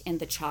used in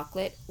the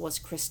chocolate was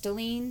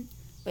crystalline,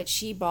 but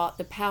she bought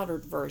the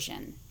powdered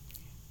version.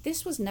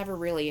 This was never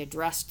really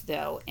addressed,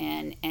 though,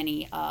 in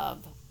any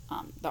of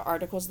the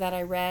articles that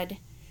I read.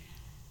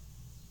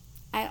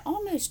 I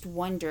almost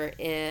wonder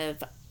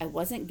if I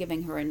wasn't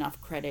giving her enough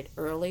credit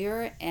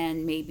earlier,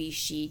 and maybe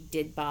she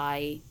did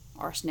buy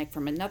arsenic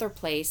from another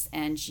place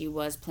and she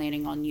was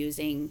planning on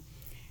using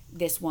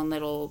this one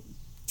little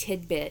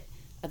tidbit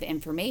of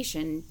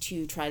information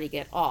to try to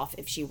get off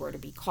if she were to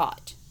be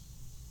caught.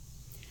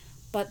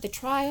 But the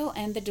trial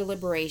and the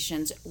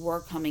deliberations were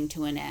coming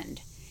to an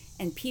end,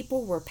 and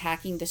people were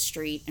packing the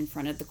street in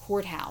front of the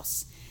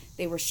courthouse.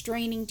 They were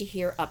straining to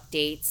hear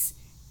updates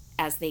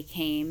as they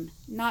came,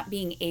 not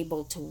being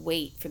able to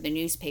wait for the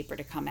newspaper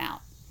to come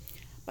out.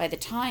 By the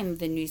time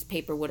the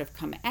newspaper would have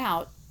come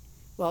out,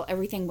 well,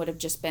 everything would have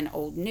just been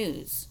old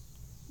news.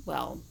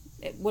 Well,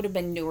 it would have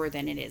been newer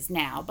than it is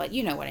now, but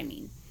you know what I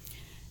mean.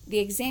 The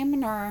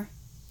Examiner,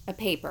 a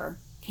paper,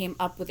 came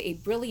up with a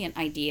brilliant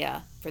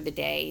idea for the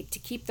day to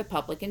keep the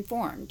public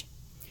informed.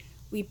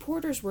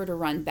 Reporters were to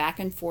run back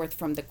and forth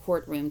from the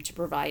courtroom to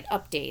provide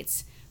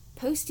updates,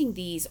 posting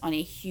these on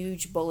a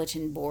huge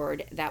bulletin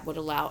board that would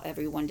allow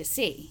everyone to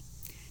see.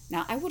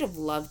 Now, I would have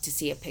loved to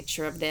see a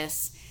picture of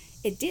this.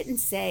 It didn't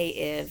say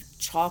if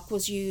chalk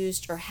was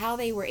used or how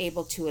they were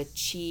able to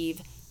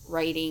achieve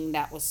writing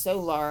that was so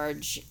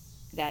large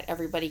that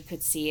everybody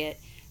could see it,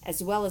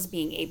 as well as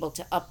being able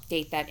to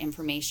update that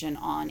information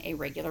on a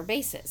regular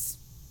basis.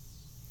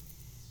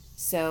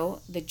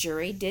 So the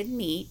jury did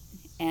meet,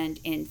 and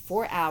in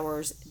 4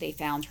 hours they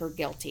found her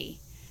guilty,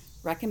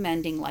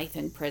 recommending life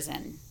in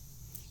prison.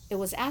 It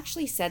was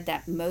actually said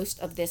that most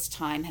of this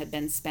time had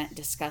been spent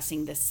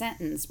discussing the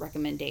sentence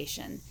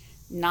recommendation,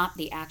 not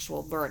the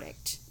actual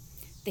verdict.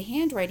 The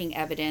handwriting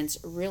evidence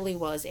really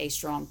was a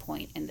strong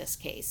point in this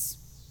case.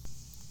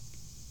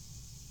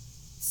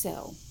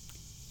 So,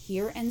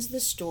 here ends the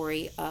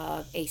story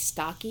of a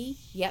stocky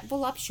yet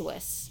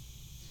voluptuous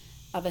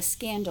of a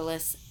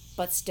scandalous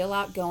but still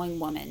outgoing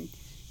woman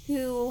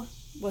who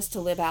was to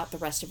live out the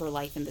rest of her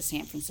life in the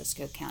San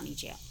Francisco County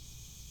Jail.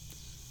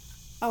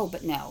 Oh,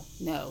 but no,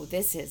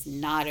 this is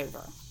not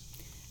over.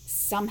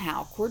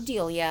 Somehow,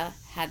 Cordelia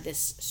had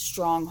this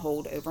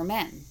stronghold over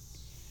men.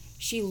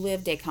 She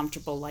lived a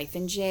comfortable life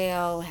in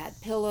jail,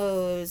 had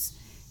pillows,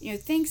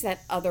 things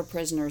that other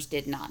prisoners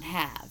did not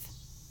have.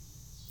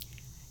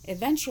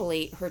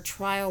 Eventually, her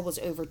trial was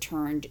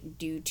overturned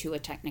due to a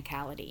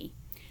technicality.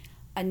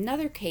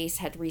 Another case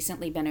had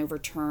recently been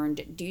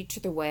overturned due to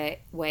the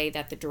way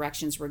that the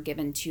directions were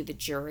given to the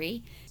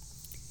jury.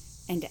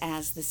 And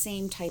as the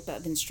same type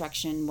of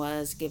instruction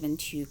was given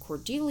to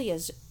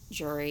Cordelia's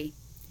jury,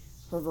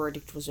 her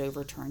verdict was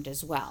overturned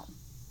as well.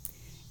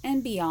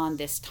 And beyond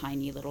this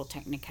tiny little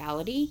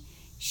technicality,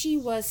 she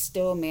was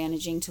still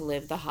managing to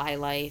live the high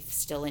life,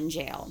 still in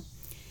jail.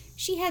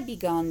 She had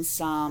begun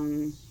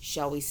some,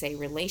 shall we say,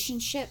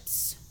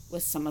 relationships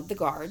with some of the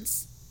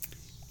guards,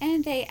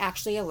 and they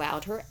actually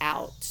allowed her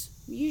out,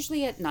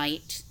 usually at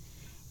night,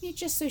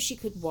 just so she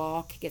could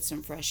walk, get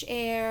some fresh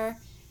air.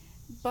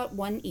 But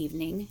one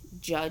evening,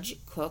 Judge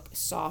Cook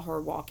saw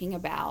her walking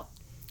about,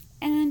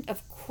 and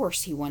of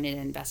course he wanted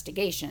an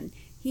investigation.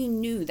 He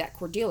knew that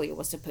Cordelia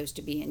was supposed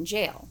to be in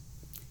jail.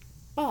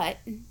 But,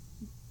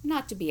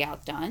 not to be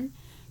outdone,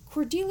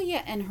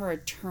 Cordelia and her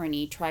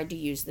attorney tried to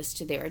use this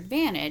to their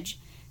advantage,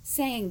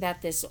 saying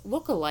that this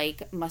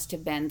look-alike must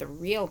have been the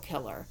real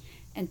killer,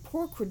 and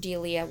poor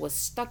Cordelia was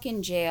stuck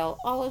in jail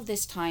all of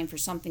this time for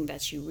something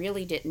that she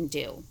really didn't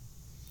do.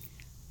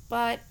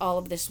 But all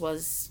of this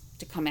was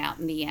to come out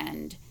in the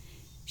end.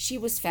 She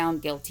was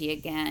found guilty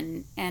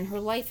again, and her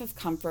life of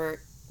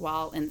comfort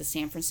while in the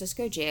San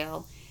Francisco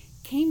jail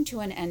came to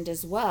an end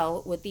as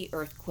well with the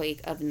earthquake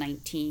of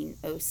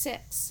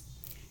 1906.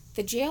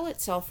 The jail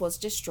itself was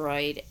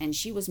destroyed, and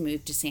she was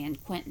moved to San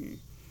Quentin.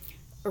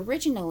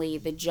 Originally,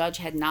 the judge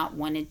had not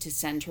wanted to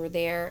send her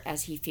there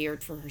as he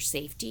feared for her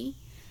safety,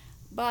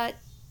 but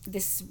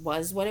this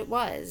was what it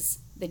was.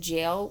 The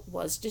jail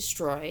was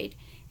destroyed,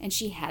 and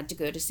she had to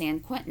go to San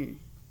Quentin.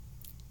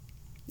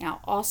 Now,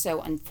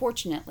 also,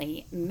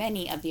 unfortunately,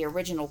 many of the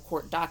original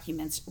court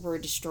documents were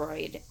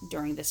destroyed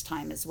during this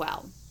time as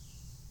well.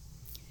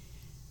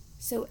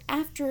 So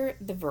after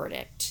the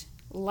verdict,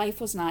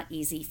 life was not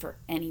easy for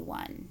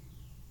anyone.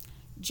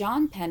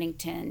 John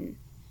Pennington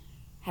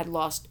had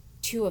lost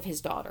 2 of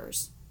his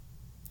daughters,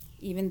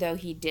 even though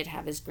he did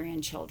have his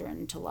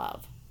grandchildren to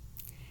love.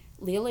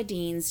 Leila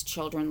Dean's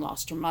children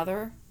lost her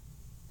mother.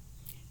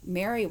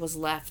 Mary was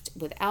left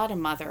without a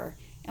mother,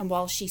 and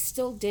while she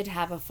still did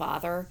have a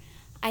father,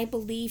 I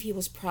believe he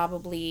was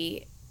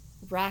probably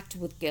racked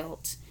with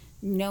guilt,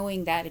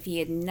 knowing that if he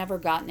had never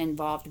gotten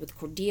involved with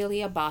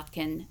Cordelia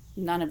Botkin,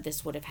 none of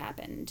this would have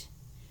happened.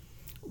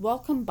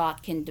 Welcome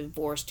Botkin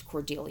divorced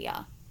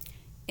Cordelia.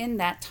 In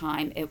that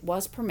time, it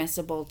was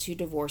permissible to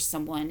divorce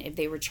someone if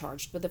they were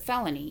charged with a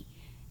felony,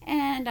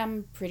 and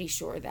I'm pretty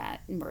sure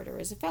that murder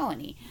is a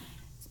felony.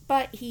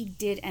 But he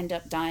did end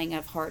up dying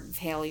of heart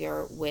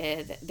failure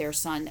with their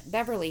son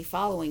Beverly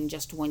following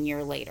just 1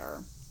 year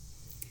later.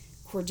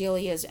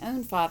 Cordelia's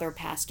own father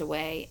passed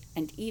away,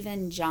 and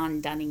even John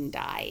Dunning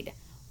died,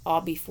 all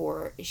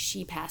before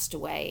she passed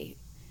away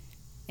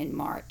in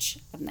March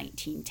of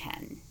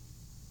 1910.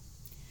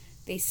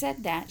 They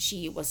said that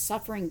she was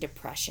suffering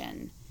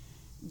depression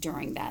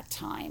during that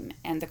time,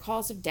 and the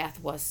cause of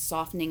death was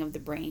softening of the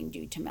brain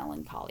due to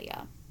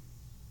melancholia.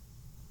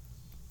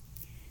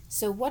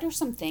 So what are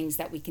some things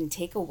that we can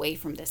take away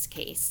from this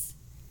case?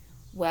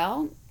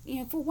 Well,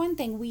 for one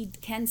thing, we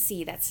can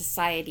see that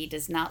society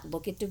does not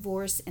look at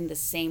divorce in the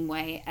same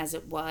way as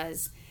it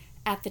was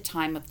at the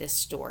time of this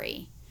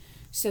story.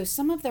 So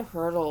some of the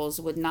hurdles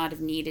would not have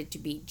needed to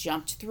be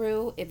jumped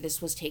through if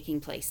this was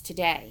taking place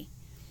today.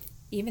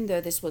 Even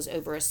though this was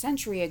over a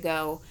century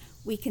ago,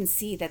 we can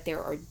see that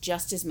there are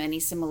just as many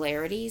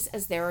similarities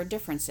as there are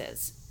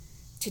differences.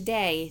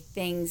 Today,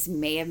 things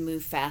may have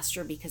moved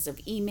faster because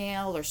of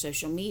email or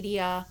social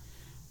media,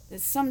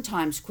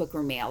 sometimes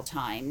quicker mail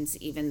times,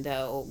 even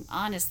though,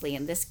 honestly,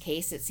 in this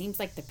case, it seems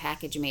like the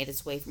package made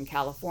its way from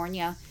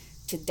California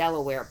to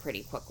Delaware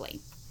pretty quickly.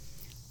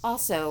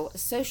 Also,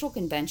 social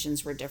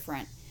conventions were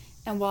different,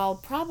 and while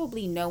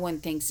probably no one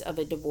thinks of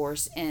a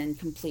divorce in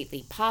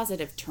completely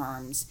positive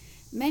terms,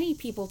 many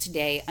people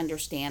today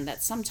understand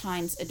that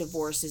sometimes a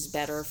divorce is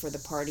better for the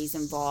parties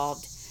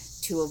involved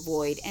to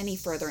avoid any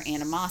further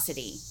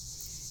animosity.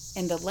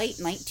 In the late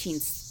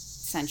 19th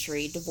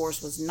century,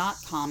 divorce was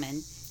not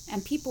common,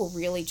 and people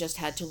really just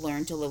had to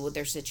learn to live with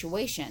their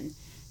situation.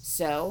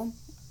 So,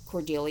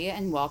 Cordelia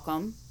and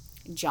Welcome,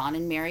 John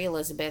and Mary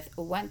Elizabeth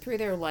went through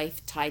their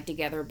life tied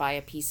together by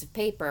a piece of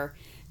paper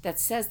that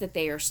says that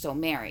they are still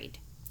married.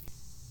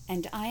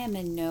 And I am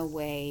in no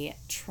way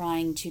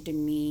trying to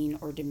demean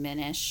or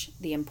diminish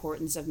the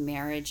importance of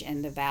marriage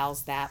and the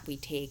vows that we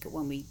take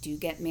when we do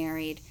get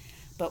married.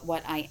 But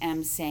what I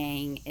am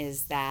saying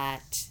is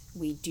that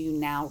we do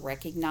now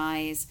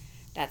recognize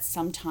that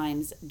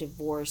sometimes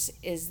divorce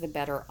is the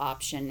better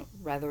option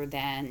rather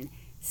than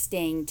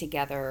staying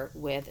together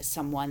with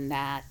someone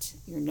that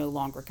you're no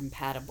longer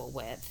compatible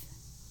with.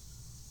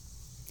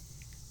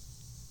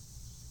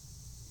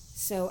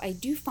 So I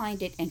do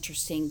find it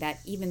interesting that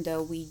even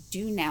though we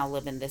do now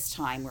live in this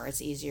time where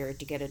it's easier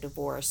to get a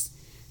divorce,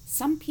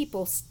 some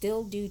people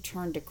still do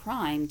turn to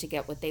crime to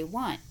get what they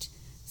want,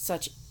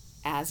 such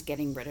as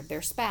getting rid of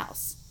their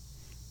spouse.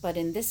 But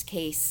in this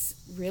case,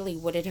 really,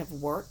 would it have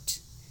worked?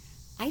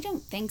 I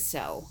don't think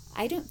so.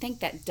 I don't think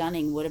that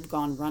Dunning would have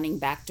gone running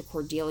back to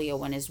Cordelia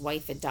when his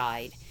wife had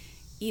died,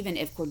 even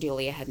if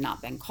Cordelia had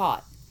not been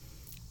caught.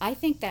 I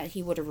think that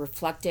he would have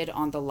reflected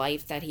on the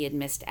life that he had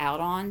missed out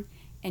on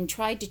and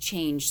tried to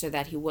change so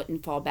that he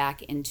wouldn't fall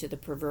back into the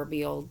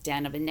proverbial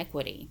den of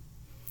iniquity.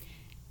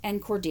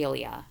 And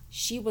Cordelia,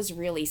 she was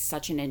really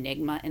such an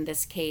enigma in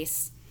this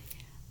case.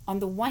 On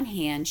the one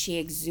hand, she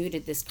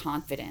exuded this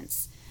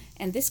confidence,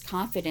 and this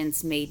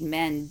confidence made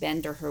men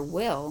bend to her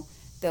will,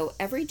 though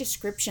every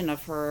description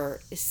of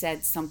her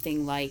said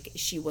something like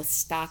she was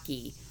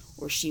stocky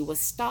or she was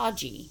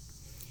stodgy.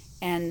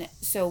 And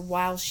so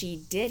while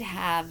she did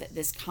have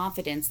this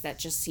confidence that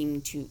just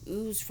seemed to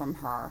ooze from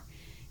her,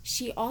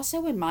 she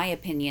also, in my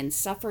opinion,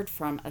 suffered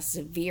from a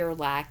severe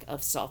lack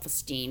of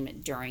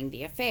self-esteem during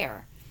the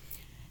affair.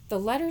 The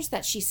letters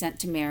that she sent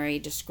to Mary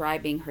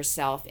describing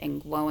herself in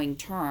glowing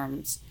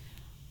terms,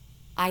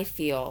 I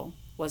feel,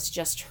 was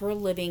just her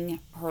living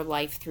her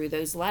life through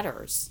those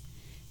letters.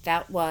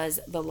 That was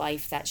the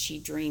life that she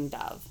dreamed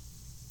of.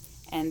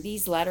 And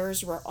these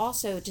letters were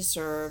also to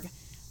serve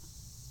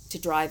to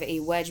drive a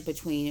wedge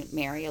between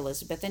Mary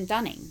Elizabeth and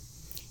Dunning.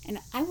 And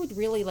I would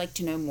really like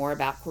to know more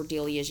about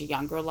Cordelia's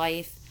younger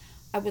life.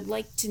 I would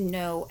like to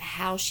know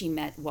how she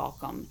met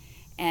Welcome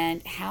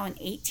and how an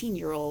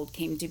 18-year-old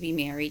came to be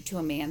married to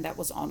a man that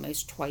was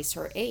almost twice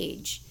her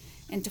age,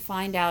 and to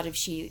find out if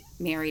she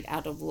married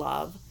out of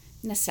love,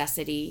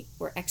 necessity,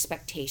 or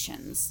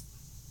expectations.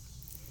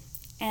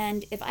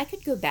 And if I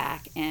could go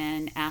back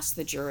and ask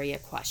the jury a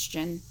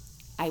question,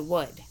 I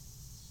would.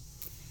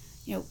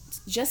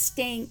 Just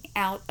staying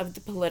out of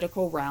the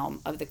political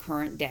realm of the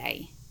current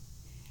day,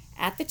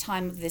 at the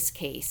time of this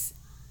case,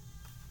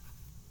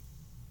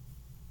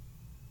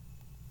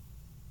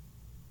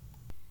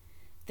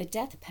 the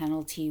death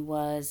penalty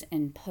was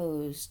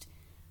imposed,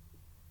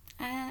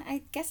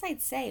 I guess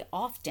I'd say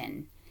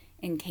often,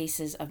 in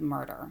cases of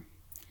murder.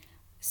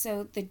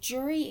 So the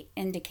jury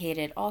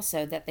indicated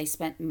also that they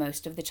spent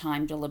most of the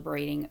time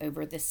deliberating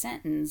over the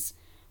sentence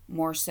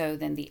more so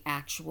than the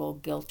actual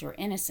guilt or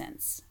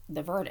innocence,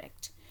 the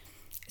verdict.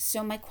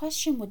 So my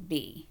question would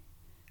be,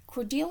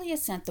 Cordelia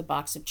sent the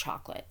box of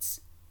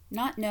chocolates,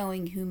 not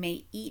knowing who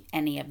may eat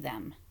any of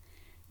them,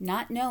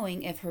 not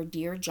knowing if her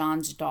dear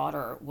John's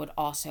daughter would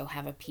also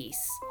have a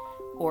piece,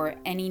 or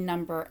any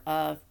number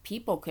of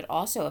people could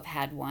also have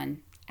had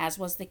one, as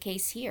was the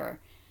case here.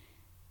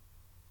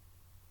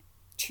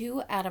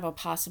 2 out of a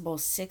possible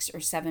 6 or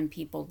 7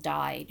 people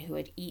died who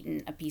had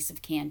eaten a piece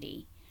of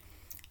candy.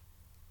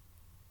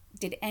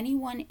 Did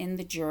anyone in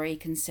the jury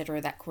consider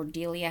that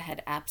Cordelia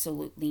had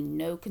absolutely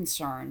no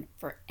concern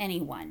for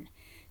anyone,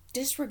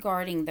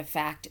 disregarding the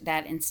fact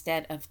that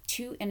instead of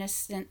 2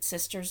 innocent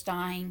sisters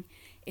dying,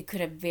 it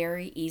could have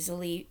very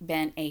easily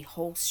been a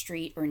whole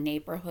street or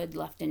neighborhood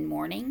left in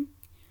mourning?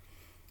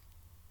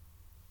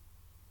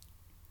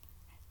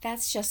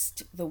 That's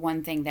just the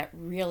one thing that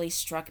really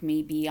struck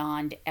me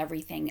beyond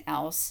everything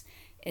else,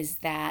 is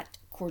that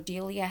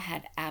Cordelia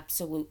had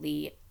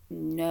absolutely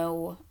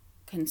no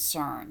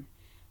concern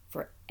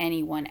for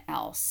anyone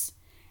else.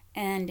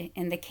 And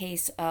in the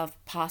case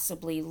of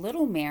possibly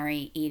little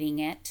Mary eating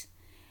it,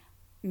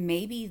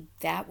 maybe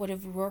that would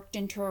have worked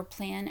into her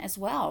plan as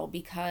well,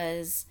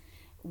 because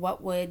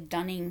what would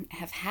Dunning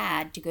have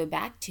had to go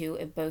back to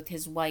if both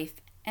his wife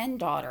and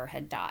daughter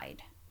had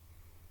died?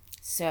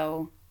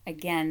 So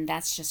again,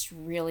 that's just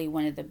really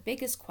one of the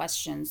biggest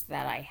questions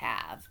that I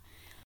have.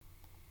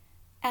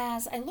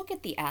 As I look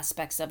at the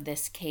aspects of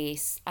this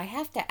case, I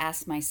have to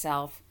ask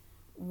myself,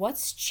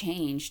 what's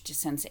changed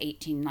since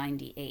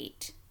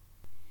 1898?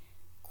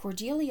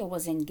 Cordelia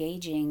was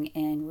engaging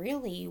in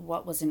really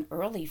what was an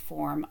early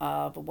form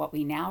of what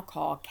we now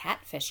call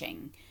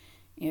catfishing.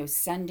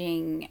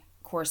 Sending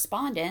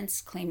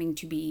correspondence claiming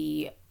to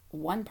be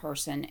one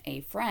person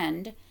a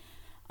friend,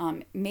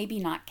 maybe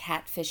not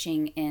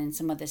catfishing in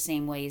some of the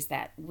same ways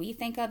that we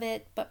think of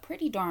it, but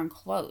pretty darn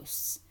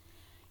close.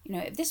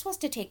 If this was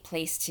to take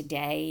place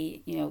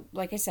today,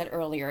 like I said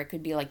earlier, it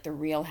could be like the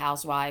Real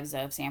Housewives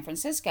of San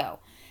Francisco.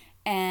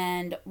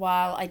 And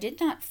while I did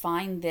not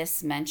find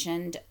this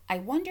mentioned, I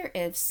wonder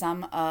if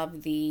some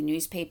of the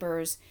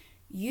newspapers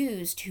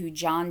used who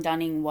John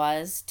Dunning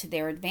was to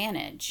their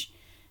advantage.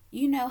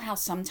 You know how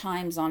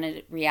sometimes on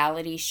a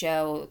reality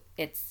show,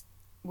 it's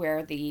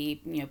where the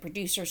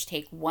producers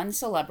take one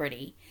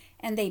celebrity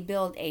and they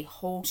build a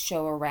whole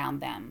show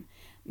around them,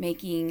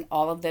 making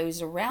all of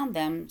those around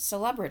them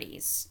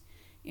celebrities.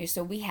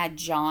 So we had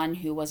John,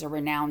 who was a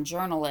renowned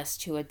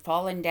journalist who had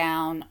fallen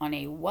down on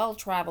a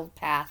well-traveled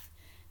path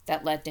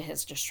that led to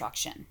his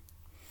destruction.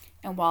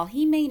 And while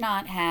he may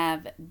not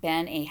have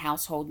been a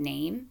household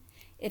name,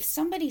 If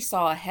somebody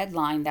saw a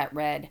headline that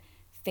read,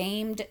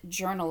 "Famed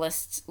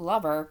journalist's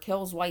lover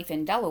kills wife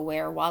in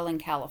Delaware while in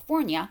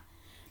California,"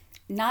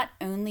 not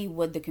only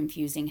would the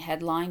confusing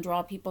headline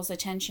draw people's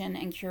attention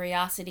and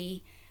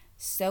curiosity,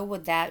 so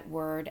would that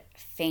word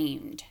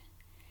famed.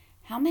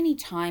 How many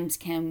times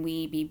can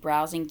we be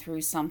browsing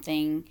through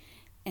something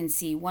and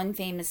see one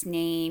famous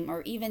name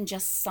or even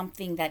just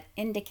something that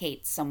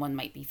indicates someone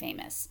might be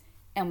famous,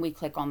 and we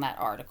click on that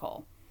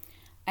article?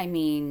 I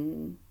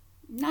mean,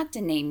 not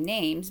to name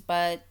names,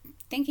 but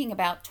thinking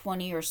about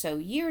 20 or so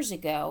years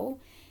ago,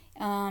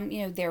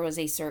 there was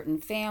a certain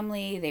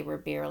family, they were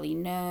barely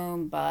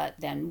known, but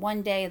then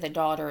one day the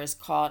daughter is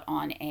caught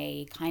on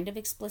a kind of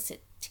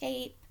explicit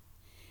tape.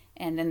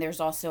 And then there's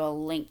also a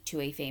link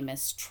to a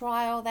famous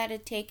trial that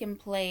had taken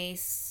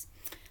place,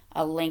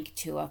 a link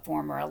to a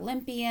former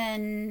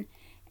Olympian.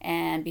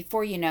 And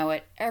before you know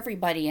it,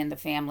 everybody in the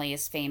family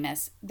is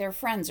famous. Their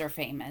friends are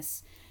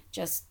famous.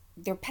 Just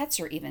their pets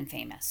are even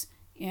famous.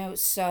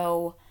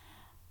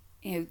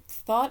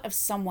 Thought of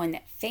someone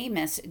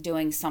famous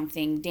doing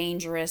something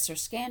dangerous or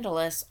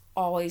scandalous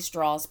always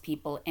draws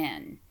people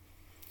in.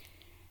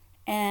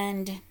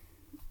 And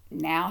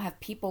now, have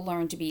people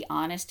learned to be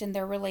honest in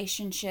their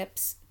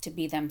relationships, to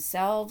be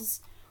themselves?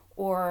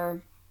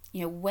 Or,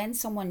 when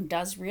someone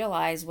does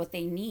realize what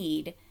they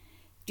need,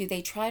 do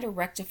they try to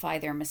rectify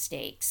their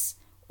mistakes?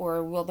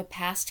 Or will the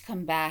past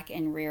come back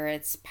and rear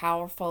its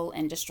powerful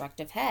and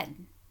destructive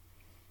head?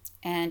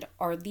 And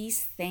are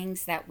these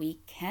things that we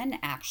can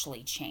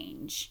actually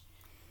change?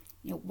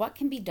 What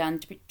can be done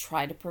to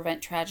try to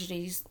prevent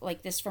tragedies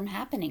like this from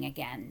happening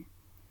again?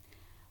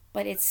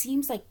 But it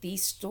seems like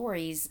these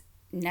stories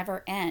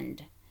never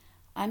end.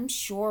 I'm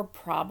sure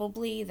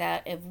probably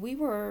that if we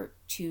were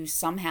to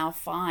somehow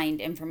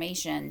find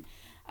information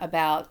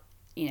about,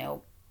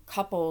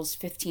 couples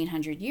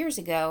 1500 years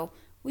ago,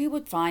 we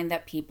would find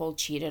that people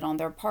cheated on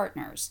their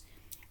partners.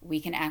 We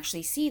can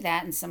actually see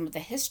that in some of the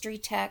history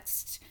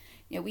texts.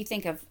 We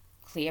think of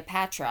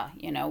Cleopatra,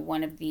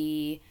 one of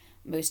the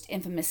most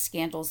infamous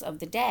scandals of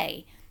the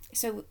day.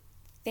 So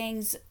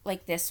things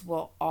like this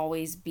will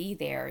always be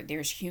there.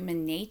 There's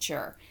human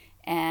nature,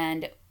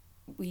 and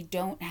we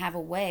don't have a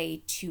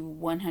way to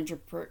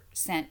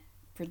 100%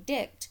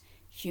 predict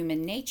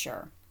human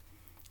nature.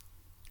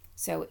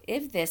 So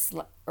if this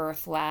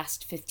earth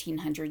lasts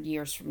 1500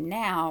 years from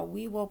now,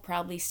 we will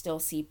probably still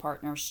see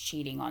partners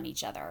cheating on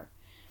each other.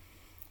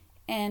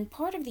 And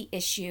part of the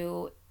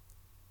issue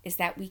is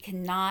that we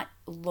cannot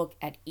look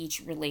at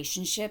each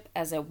relationship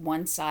as a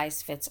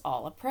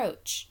one-size-fits-all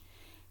approach.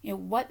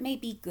 What may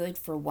be good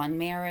for one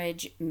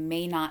marriage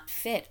may not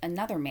fit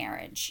another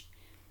marriage.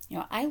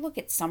 I look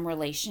at some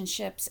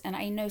relationships, and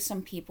I know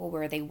some people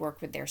where they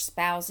work with their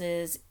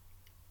spouses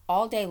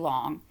all day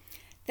long,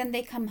 then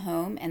they come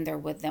home and they're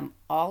with them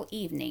all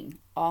evening,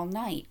 all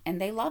night, and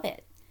they love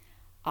it.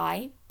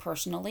 I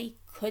personally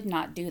could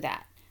not do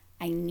that.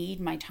 I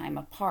need my time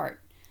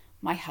apart.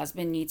 My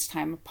husband needs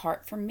time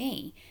apart from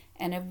me.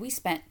 And if we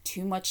spent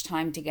too much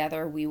time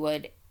together, we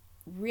would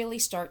really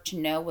start to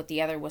know what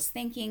the other was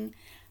thinking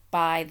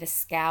by the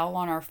scowl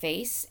on our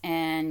face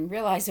and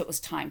realize it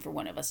was time for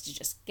one of us to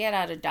just get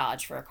out of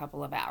Dodge for a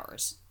couple of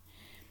hours.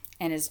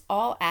 And as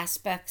all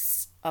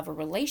aspects of a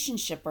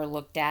relationship are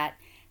looked at,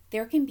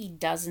 there can be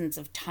dozens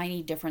of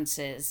tiny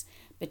differences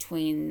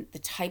between the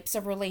types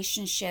of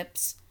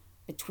relationships,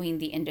 between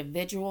the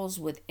individuals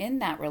within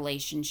that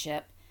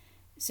relationship.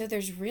 So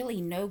there's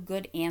really no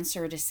good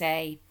answer to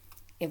say,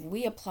 if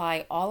we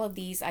apply all of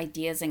these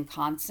ideas and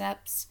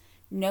concepts,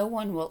 no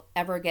one will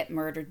ever get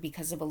murdered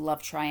because of a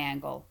love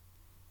triangle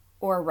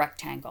or a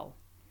rectangle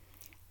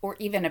or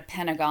even a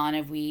pentagon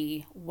if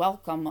we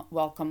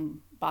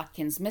welcome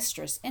Botkin's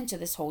mistress into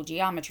this whole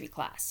geometry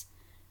class.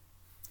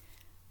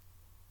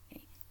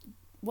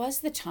 Was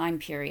the time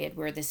period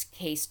where this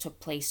case took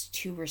place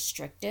too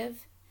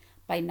restrictive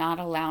by not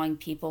allowing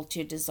people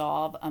to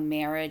dissolve a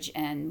marriage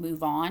and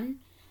move on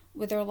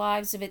with their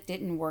lives if it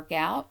didn't work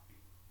out?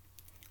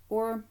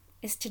 Or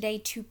is today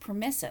too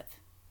permissive?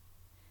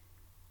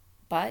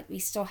 But we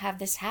still have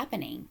this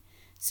happening.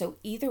 So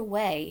either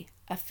way,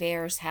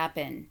 affairs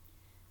happen.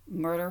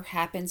 Murder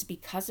happens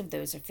because of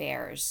those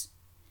affairs.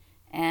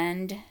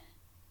 And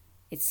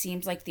it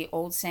seems like the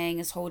old saying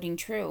is holding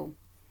true.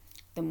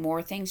 The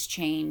more things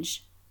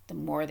change, the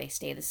more they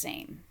stay the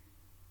same.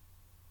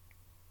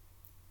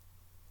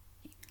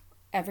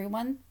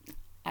 Everyone,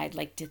 I'd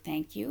like to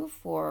thank you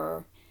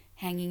for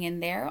hanging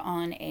in there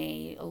on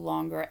a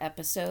longer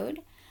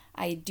episode.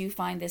 I do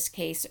find this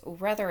case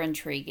rather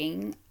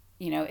intriguing.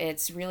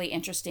 It's really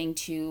interesting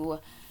to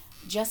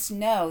just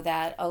know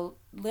that a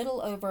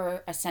little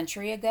over a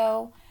century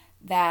ago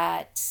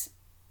that,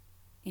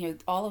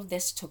 all of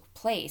this took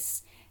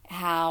place.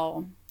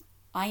 How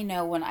I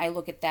know when I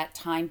look at that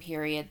time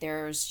period,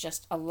 there's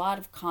just a lot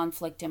of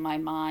conflict in my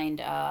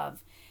mind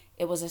of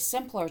it was a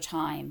simpler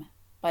time,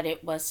 but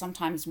it was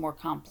sometimes more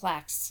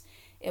complex.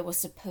 It was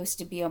supposed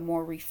to be a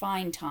more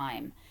refined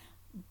time,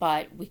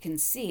 but we can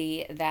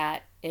see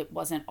that it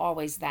wasn't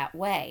always that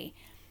way.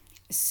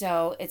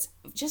 So it's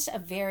just a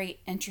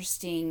very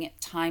interesting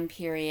time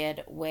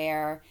period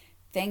where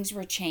things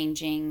were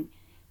changing,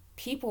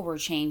 people were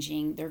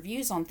changing, their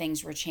views on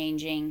things were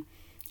changing,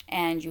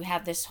 and you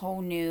have this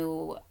whole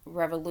new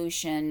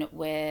revolution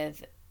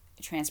with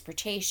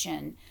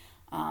transportation.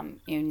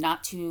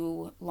 Not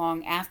too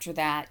long after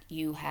that,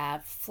 you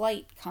have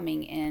flight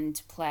coming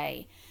into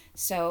play.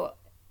 So,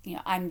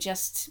 I'm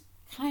just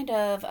kind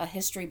of a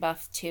history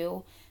buff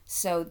too.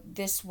 So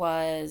this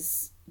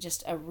was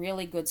just a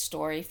really good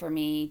story for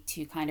me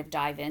to kind of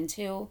dive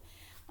into,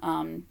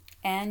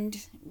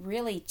 and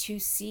really to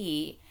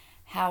see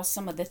how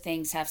some of the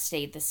things have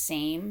stayed the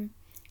same,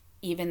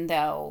 even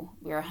though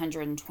we're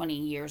 120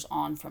 years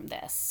on from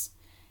this.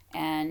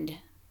 And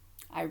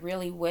I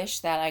really wish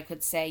that I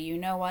could say, you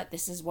know what,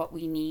 this is what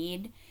we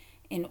need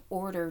in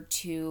order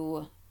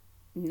to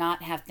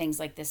not have things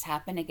like this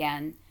happen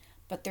again.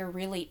 But there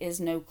really is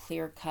no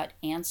clear cut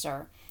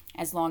answer.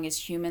 As long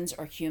as humans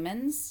are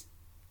humans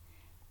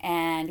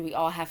and we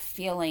all have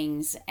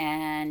feelings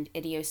and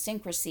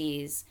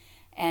idiosyncrasies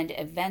and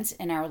events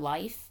in our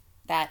life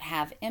that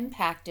have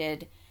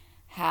impacted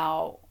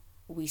how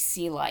we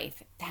see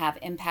life, have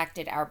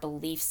impacted our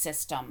belief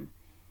system.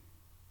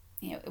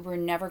 We're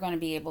never going to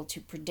be able to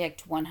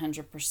predict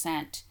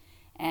 100%.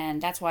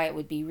 And that's why it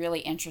would be really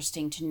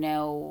interesting to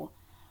know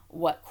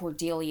what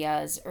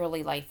Cordelia's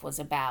early life was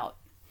about.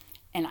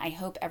 And I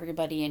hope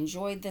everybody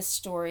enjoyed this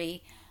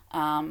story.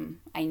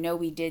 I know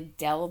we did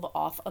delve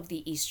off of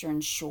the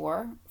Eastern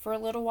Shore for a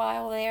little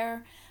while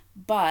there,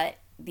 but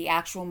the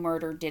actual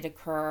murder did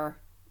occur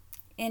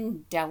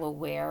in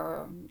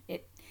Delaware.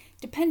 It,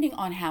 depending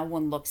on how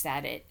one looks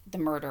at it, the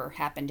murder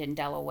happened in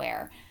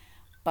Delaware.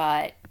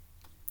 But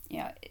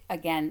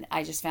again,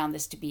 I just found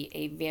this to be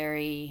a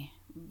very,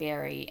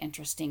 very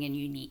interesting and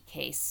unique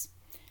case.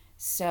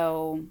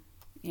 So,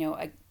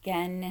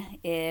 again,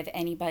 if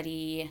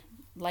anybody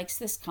likes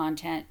this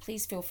content,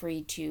 please feel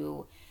free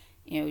to,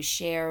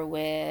 share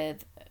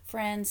with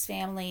friends,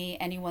 family,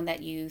 anyone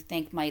that you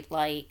think might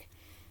like.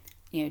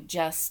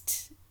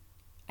 Just,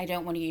 I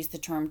don't want to use the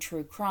term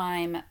true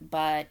crime,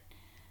 but,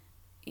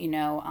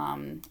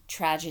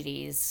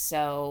 tragedies,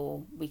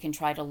 so we can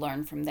try to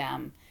learn from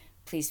them.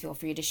 Please feel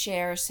free to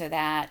share so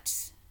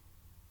that,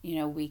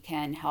 we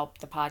can help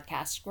the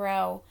podcast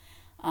grow.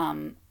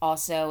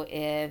 Also,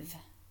 if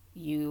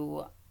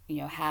you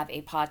have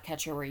a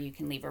podcatcher where you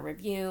can leave a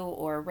review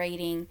or a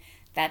rating,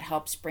 that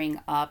helps bring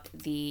up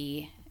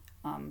the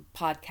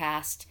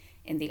podcast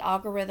in the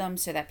algorithm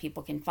so that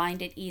people can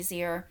find it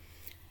easier.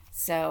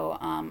 So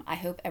I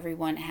hope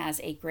everyone has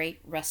a great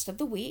rest of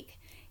the week.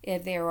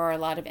 If there are a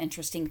lot of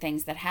interesting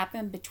things that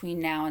happen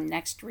between now and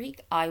next week,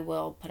 I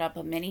will put up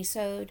a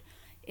mini-sode.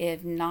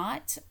 If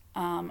not,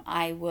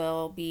 I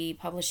will be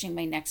publishing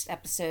my next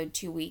episode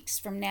 2 weeks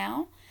from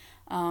now,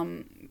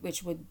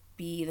 which would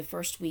be the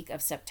first week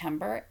of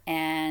September.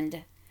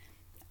 And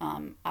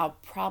I'll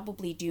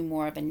probably do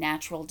more of a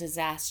natural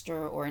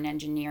disaster or an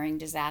engineering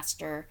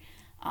disaster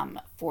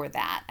for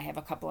that. I have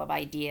a couple of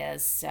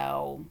ideas,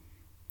 so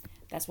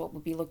that's what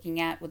we'll be looking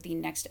at with the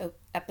next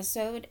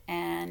episode.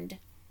 And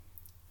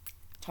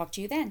talk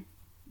to you then.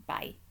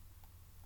 Bye.